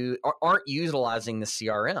aren't utilizing the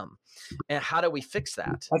CRM, and how do we fix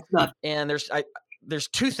that? That's not. And there's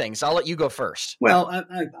 2 things. I'll let you go first. Well,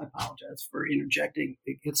 I apologize for interjecting.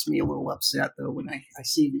 It gets me a little upset though when I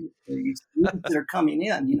see these that are coming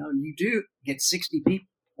in. You do get 60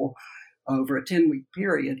 people over a 10-week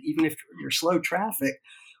period, even if you're slow traffic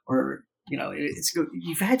or.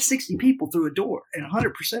 You've had 60 people through a door, and 100%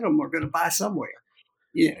 of them are going to buy somewhere.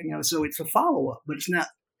 So it's a follow-up, but it's not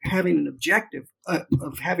having an objective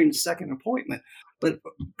of having a second appointment. But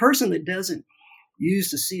a person that doesn't use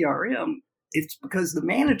the CRM, it's because the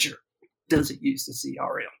manager doesn't use the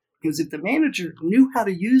CRM. Because if the manager knew how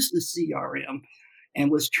to use the CRM and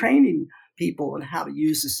was training people on how to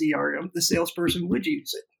use the CRM, the salesperson would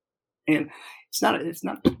use it. And it's not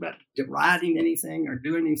about deriding anything or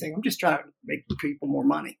doing anything. I'm just trying to make people more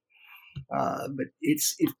money. But it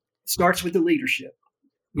starts with the leadership,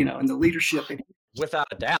 and the leadership. Without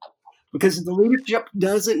a doubt. Because the leadership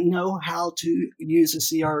doesn't know how to use a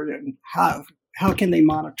CRM. How can they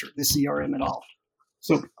monitor the CRM at all?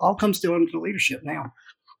 So it all comes down to leadership now.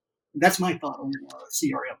 That's my thought on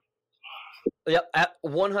CRM. Yep,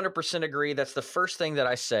 100% agree. That's the first thing that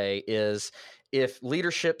I say is if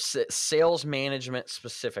leadership, sales management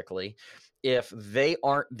specifically, if they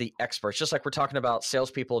aren't the experts, just like we're talking about,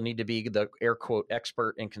 salespeople need to be the air quote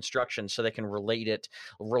expert in construction so they can relate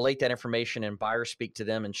that information and buyers speak to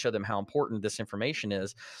them and show them how important this information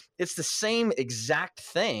is. It's the same exact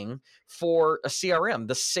thing for a CRM.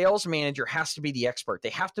 The sales manager has to be the expert. They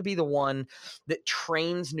have to be the one that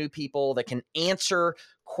trains new people, that can answer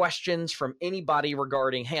questions from anybody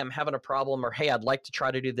regarding, hey, I'm having a problem, or hey, I'd like to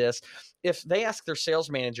try to do this. If they ask their sales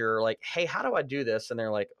manager, like, hey, how do I do this? And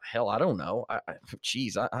they're like, hell, I don't know. I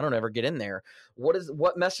don't ever get in there.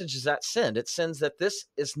 What message does that send? It sends that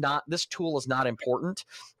this tool is not important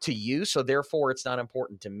to you. So therefore it's not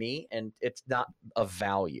important to me, and it's not of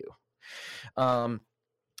value.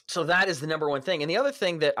 So that is the number one thing. And the other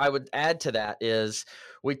thing that I would add to that is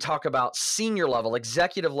we talk about senior level,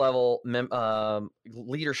 executive level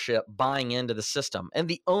leadership buying into the system. And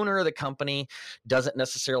the owner of the company doesn't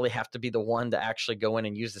necessarily have to be the one to actually go in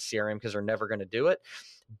and use the CRM because they're never going to do it.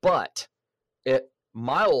 But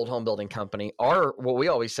my old home building company, what we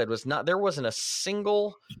always said was there wasn't a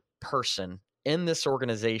single person in this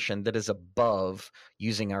organization that is above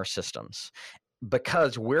using our systems,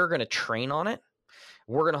 because we're going to train on it.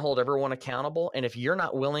 We're going to hold everyone accountable. And if you're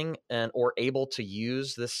not willing or able to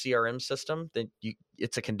use this CRM system, then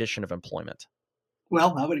it's a condition of employment.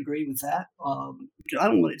 Well, I would agree with that. I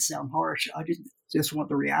don't want it to sound harsh. I just want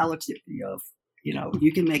the reality of,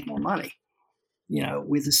 you can make more money,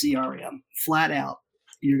 with a CRM. Flat out,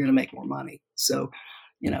 you're going to make more money. So,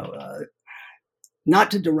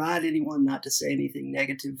 not to deride anyone, not to say anything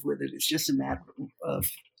negative with it. It's just a matter of,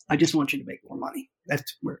 I just want you to make more money.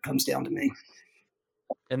 That's where it comes down to me.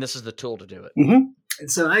 And this is the tool to do it. Mm-hmm.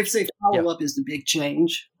 And so I'd say follow-up is the big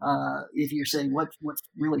change. If you're saying what's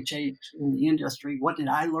really changed in the industry, what did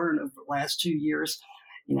I learn over the last 2 years?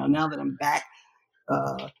 Now that I'm back,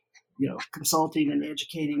 consulting and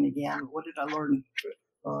educating again, what did I learn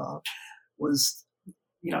was,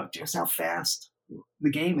 just how fast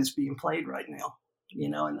the game is being played right now.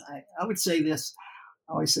 And I would say this,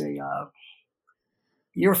 I always say,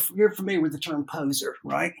 you're familiar with the term poser,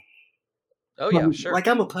 right? Oh, yeah, sure. Like,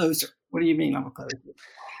 I'm a poser. What do you mean I'm a poser?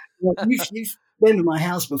 Well, you've been to my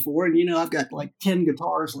house before, and I've got like 10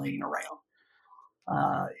 guitars laying around.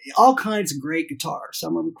 All kinds of great guitars.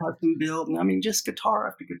 Some of them custom built, and just guitar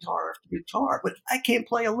after guitar after guitar. But I can't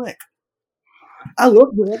play a lick. I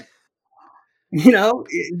look good,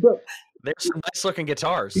 but there's some nice looking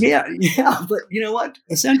guitars. Yeah, but you know what?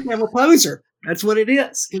 Essentially, I'm a poser. That's what it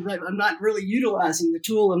is, because I'm not really utilizing the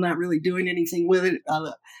tool. I'm not really doing anything with it.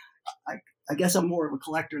 I guess I'm more of a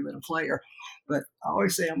collector than a player, but I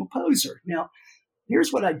always say I'm a poser. Now,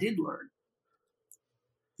 here's what I did learn.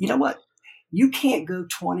 You know what? You can't go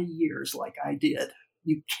 20 years like I did.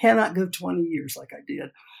 You cannot go 20 years like I did.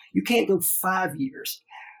 You can't go 5 years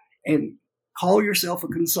and call yourself a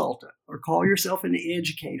consultant or call yourself an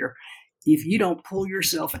educator if you don't pull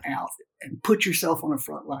yourself out and put yourself on the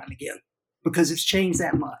front line again, because it's changed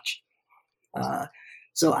that much.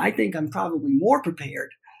 So I think I'm probably more prepared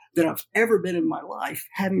than I've ever been in my life,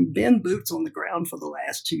 having been boots on the ground for the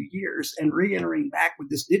last 2 years and re-entering back with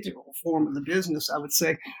this digital form of the business. I would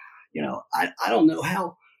say, I don't know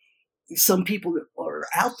how some people that are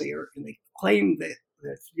out there and they claim that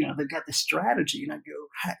they've got this strategy. And I go,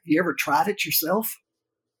 have you ever tried it yourself?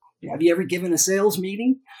 Have you ever given a sales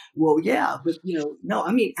meeting? Well, yeah, but no,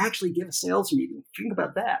 actually give a sales meeting. Think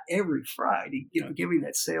about that every Friday, giving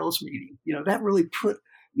that sales meeting, that really put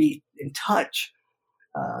me in touch,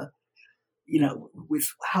 with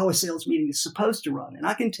how a sales meeting is supposed to run. And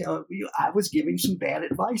I can tell you, I was giving some bad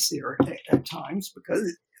advice there at times,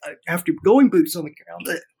 because after going boots on the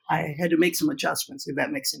ground, I had to make some adjustments, if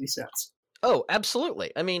that makes any sense. Oh,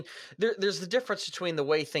 absolutely. There's the difference between the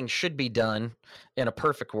way things should be done in a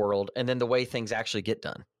perfect world and then the way things actually get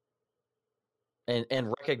done,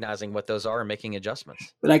 and recognizing what those are and making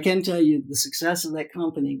adjustments. But I can tell you the success of that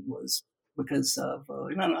company was because of,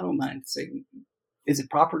 I don't mind saying, is it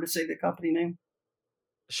proper to say the company name?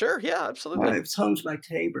 Sure. Yeah, absolutely. It was Homes by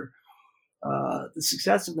Tabor. The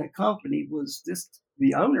success of that company was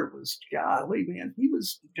the owner was, golly, man, he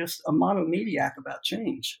was just a monomaniac about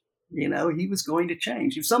change. He was going to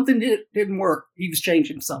change. If something didn't work, he was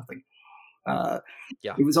changing something.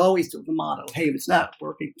 It was always the motto, hey, if it's not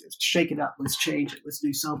working, let's shake it up. Let's change it. Let's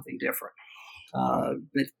do something different.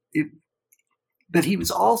 But he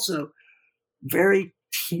was also very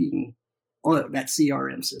keen on that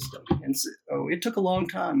CRM system. And so it took a long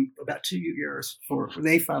time, about 2 years, for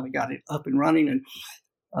they finally got it up and running. And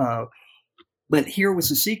but here was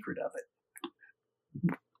the secret of it.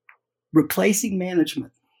 replacing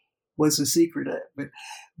management was the secret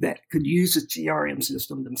that could use a CRM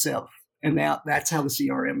system themselves. And now that's how the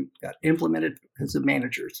CRM got implemented, because the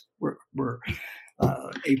managers were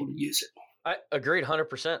able to use it. I agreed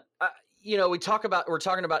 100%. We're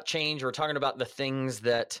talking about change. We're talking about the things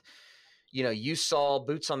that, you saw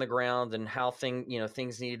boots on the ground and how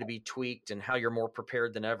things needed to be tweaked and how you're more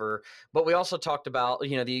prepared than ever. But we also talked about,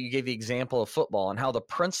 you gave the example of football and how the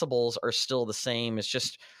principles are still the same. It's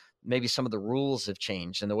just maybe some of the rules have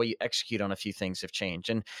changed and the way you execute on a few things have changed.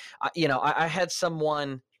 And, I had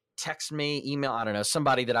someone text me, email, I don't know,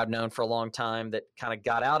 somebody that I've known for a long time that kind of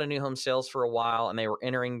got out of new home sales for a while and they were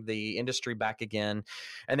entering the industry back again.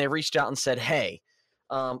 And they reached out and said, hey,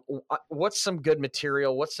 what's some good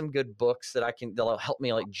material? What's some good books that'll help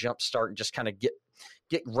me like jumpstart and just kind of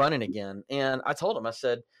get running again? And I told him, I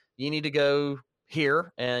said, you need to go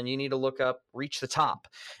here and you need to look up Reach the Top.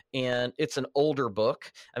 And it's an older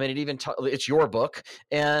book. I mean, it's your book,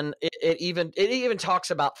 and it even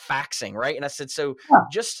talks about faxing, right? And I said, so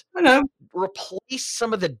just replace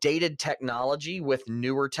some of the dated technology with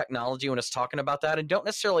newer technology when it's talking about that, and don't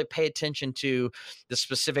necessarily pay attention to the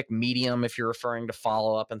specific medium if you're referring to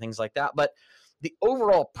follow up and things like that. But the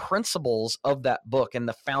overall principles of that book and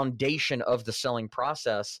the foundation of the selling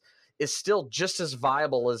process is still just as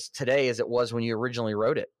viable as today as it was when you originally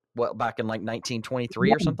wrote it. Well, back in like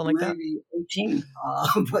 1923 or something like that? Maybe 18.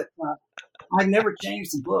 But I've never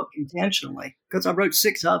changed the book intentionally, because I wrote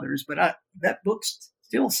 6 others, but that book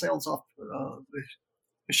still sells off the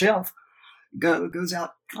shelf. Goes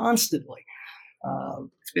out constantly.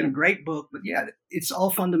 It's been a great book, but yeah, it's all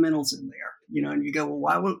fundamentals in there. And you go,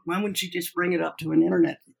 well, why wouldn't you just bring it up to an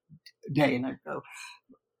internet day? And I go,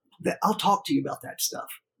 I'll talk to you about that stuff.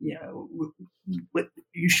 But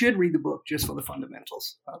you should read the book just for the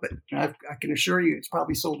fundamentals of it. I can assure you it's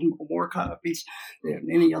probably sold more copies than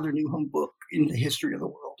any other new home book in the history of the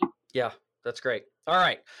world. Yeah, that's great. All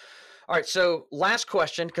right. So last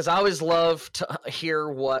question, because I always love to hear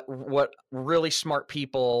what really smart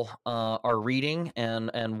people are reading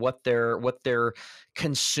and what they're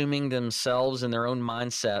consuming themselves in their own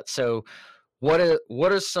mindset. So what are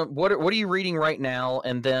you reading right now?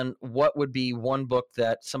 And then what would be one book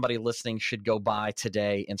that somebody listening should go buy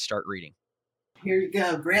today and start reading? Here you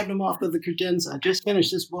go. Grab them off of the credenza. I just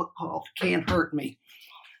finished this book called Can't Hurt Me.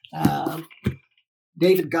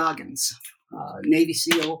 David Goggins, Navy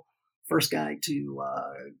SEAL, first guy to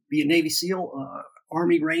be a Navy SEAL,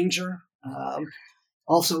 Army Ranger,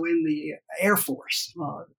 also in the Air Force.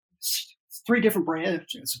 3 different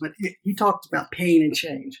branches, but he talked about pain and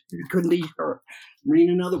change. It couldn't be hurt. I'm reading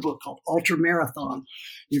another book called Ultra Marathon.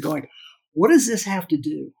 You're going, what does this have to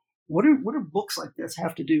do? What do books like this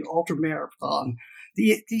have to do? Ultra Marathon.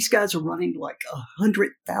 These guys are running like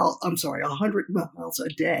 100 miles a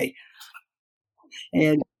day,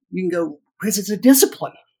 and you can go, because it's a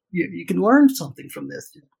discipline. You can learn something from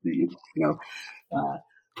this. Then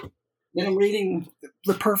I'm reading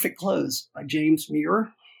The Perfect Close by James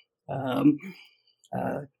Muir.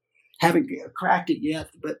 Haven't cracked it yet,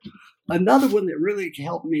 but another one that really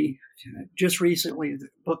helped me just recently is a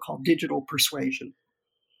book called Digital Persuasion.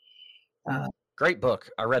 Great book.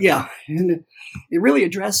 I read that. Yeah, and it really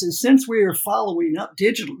addresses, since we are following up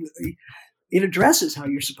digitally, it addresses how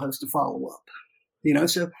you're supposed to follow up.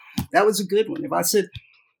 So that was a good one. If I said,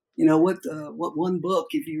 what one book,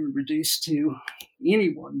 if you were reduced to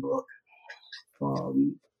any one book,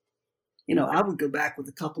 I would go back with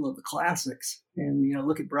a couple of the classics and,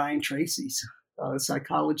 look at Brian Tracy's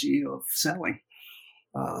Psychology of Selling.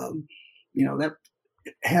 That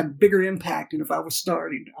had bigger impact. And if I was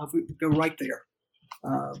starting, I would go right there.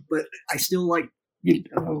 But I still like,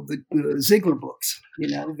 the Ziegler books.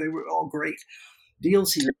 They were all great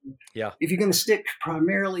deals here. Yeah. If you're going to stick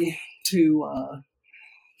primarily to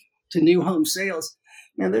new home sales,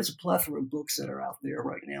 man, there's a plethora of books that are out there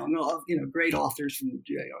right now. No, great authors from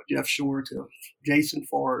Jeff Shore to Jason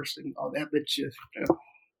Forrest and all that. But just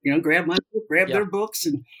grab my book, their books,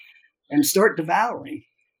 and start devouring.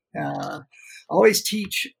 I always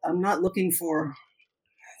teach. I'm not looking for.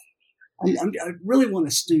 I really want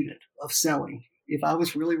a student of selling. If I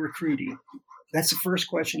was really recruiting, that's the first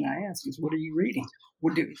question I ask: is what are you reading?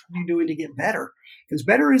 What are you doing to get better? Because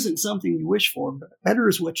better isn't something you wish for, but better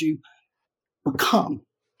is what you become.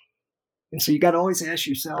 And so you got to always ask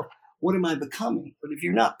yourself, what am I becoming? But if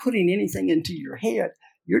you're not putting anything into your head,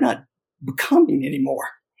 you're not becoming anymore.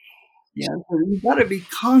 So you've got to be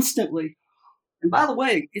constantly. And by the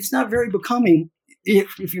way, it's not very becoming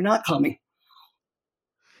if you're not coming.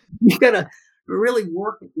 You've got to really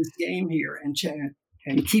work at this game here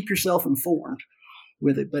and keep yourself informed.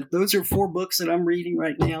 with it. But those are 4 books that I'm reading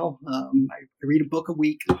right now. I read a book a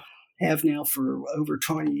week, have now for over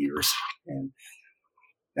 20 years. And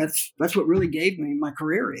that's what really gave me my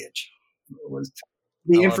career edge, was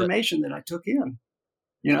the information that I took in,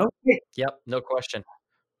 you know? Yep, no question.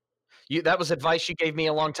 That was advice you gave me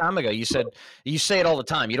a long time ago. You said, you say it all the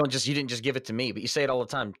time. You didn't just give it to me, but you say it all the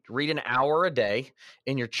time. Read an hour a day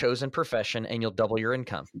in your chosen profession and you'll double your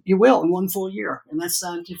income. You will in 1 full year. And that's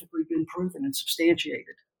scientifically been proven and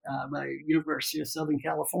substantiated by University of Southern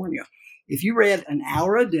California. If you read an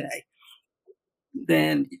hour a day,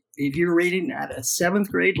 then if you're reading at a 7th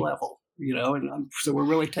grade level, you know, so we're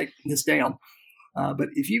really taking this down. But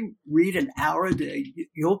if you read an hour a day,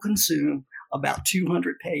 you'll consume about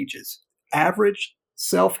 200 pages. Average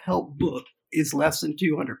self-help book is less than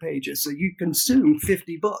 200 pages. So you consume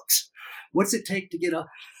 50 books. What's it take to get a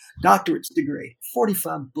doctorate's degree?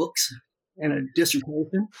 45 books and a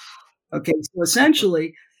dissertation. Okay, so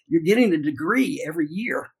essentially you're getting a degree every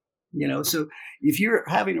year, you know. So if you're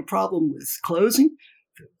having a problem with closing,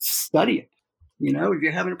 study it. You know, if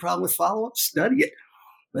you're having a problem with follow-up, study it.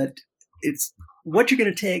 But it's what you're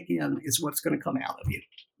going to take in is what's going to come out of you,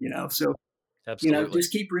 you know. So, absolutely. You know,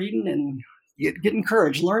 just keep reading and get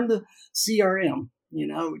encouraged. Learn the CRM, you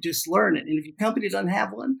know, just learn it. And if your company doesn't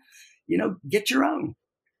have one, you know, get your own.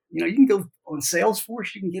 You know, you can go on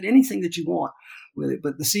Salesforce, you can get anything that you want with it.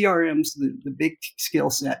 But the CRM's the big skill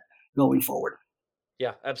set going forward.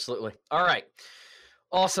 Yeah, absolutely. All right.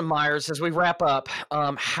 Awesome, Myers. As we wrap up,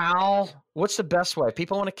 what's the best way? If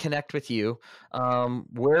people want to connect with you,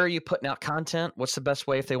 where are you putting out content? What's the best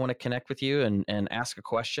way if they want to connect with you and ask a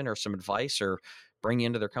question or some advice or bring you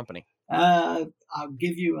into their company? I'll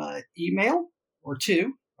give you an email or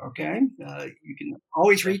 2. Okay. You can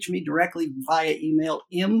always reach me directly via email,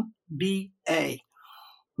 MBA,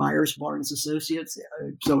 Myers Barnes Associates.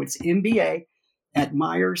 So it's MBA at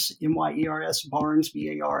Myers, MYERS, Barnes,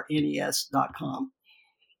 BARNES.com.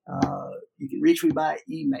 You can reach me by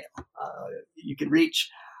email. You can reach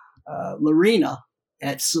Lorena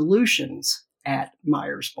at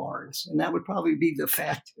solutions@Myers Barnes. And that would probably be the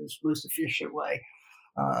fastest, most efficient way,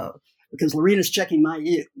 because Lorena's checking my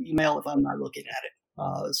email if I'm not looking at it.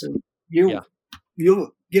 So you'll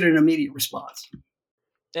get an immediate response.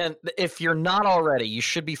 And if you're not already, you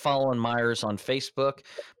should be following Myers on Facebook.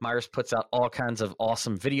 Myers puts out all kinds of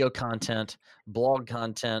awesome video content, blog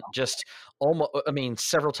content,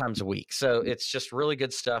 several times a week. So it's just really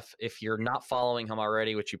good stuff. If you're not following him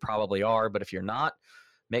already, which you probably are, but if you're not,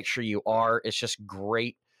 make sure you are. It's just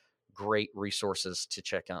great resources to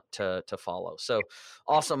check out, to follow. So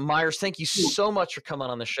awesome. Myers, thank you so much for coming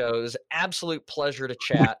on the show. It was an absolute pleasure to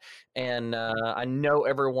chat. And I know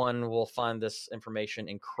everyone will find this information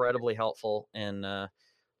incredibly helpful, and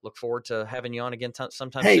look forward to having you on again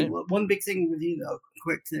sometime soon. Hey, one big thing with you though,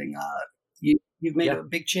 quick thing. You've made a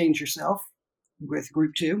big change yourself with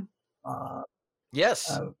Group 2.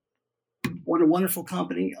 Yes. What a wonderful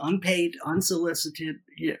company, unpaid, unsolicited,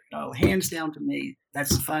 you know, hands down to me.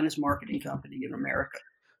 That's the finest marketing company in America.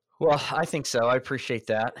 Well, I think so. I appreciate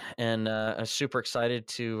that, and I'm super excited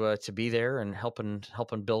to be there and helping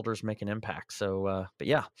builders make an impact. So, but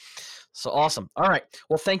yeah, so awesome. All right.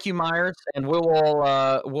 Well, thank you, Myers, and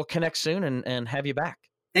we'll connect soon and have you back.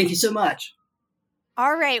 Thank you so much.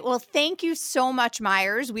 All right. Well, thank you so much,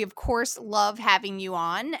 Myers. We of course love having you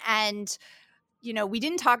on, and you know, we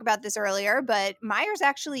didn't talk about this earlier, but Myers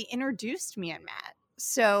actually introduced me and Matt.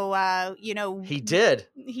 So, you know, he did.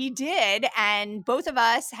 And both of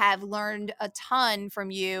us have learned a ton from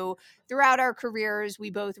you throughout our careers. We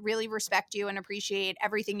both really respect you and appreciate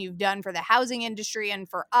everything you've done for the housing industry and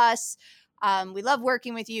for us. We love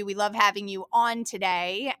working with you. We love having you on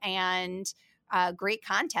today, and great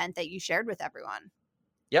content that you shared with everyone.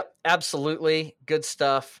 Yep, absolutely. Good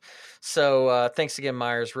stuff. So thanks again,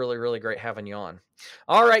 Myers. Really, really great having you on.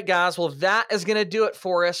 All right, guys. Well, that is going to do it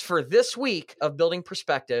for us for this week of Building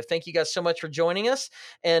Perspective. Thank you guys so much for joining us.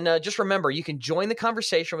 And just remember, you can join the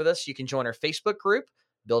conversation with us. You can join our Facebook group,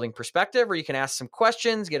 Building Perspective, or you can ask some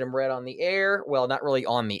questions, get them read on the air. Well, not really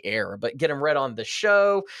on the air, but get them read on the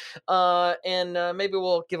show. And maybe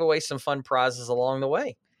we'll give away some fun prizes along the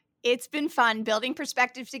way. It's been fun building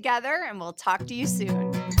perspective together, and we'll talk to you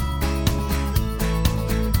soon.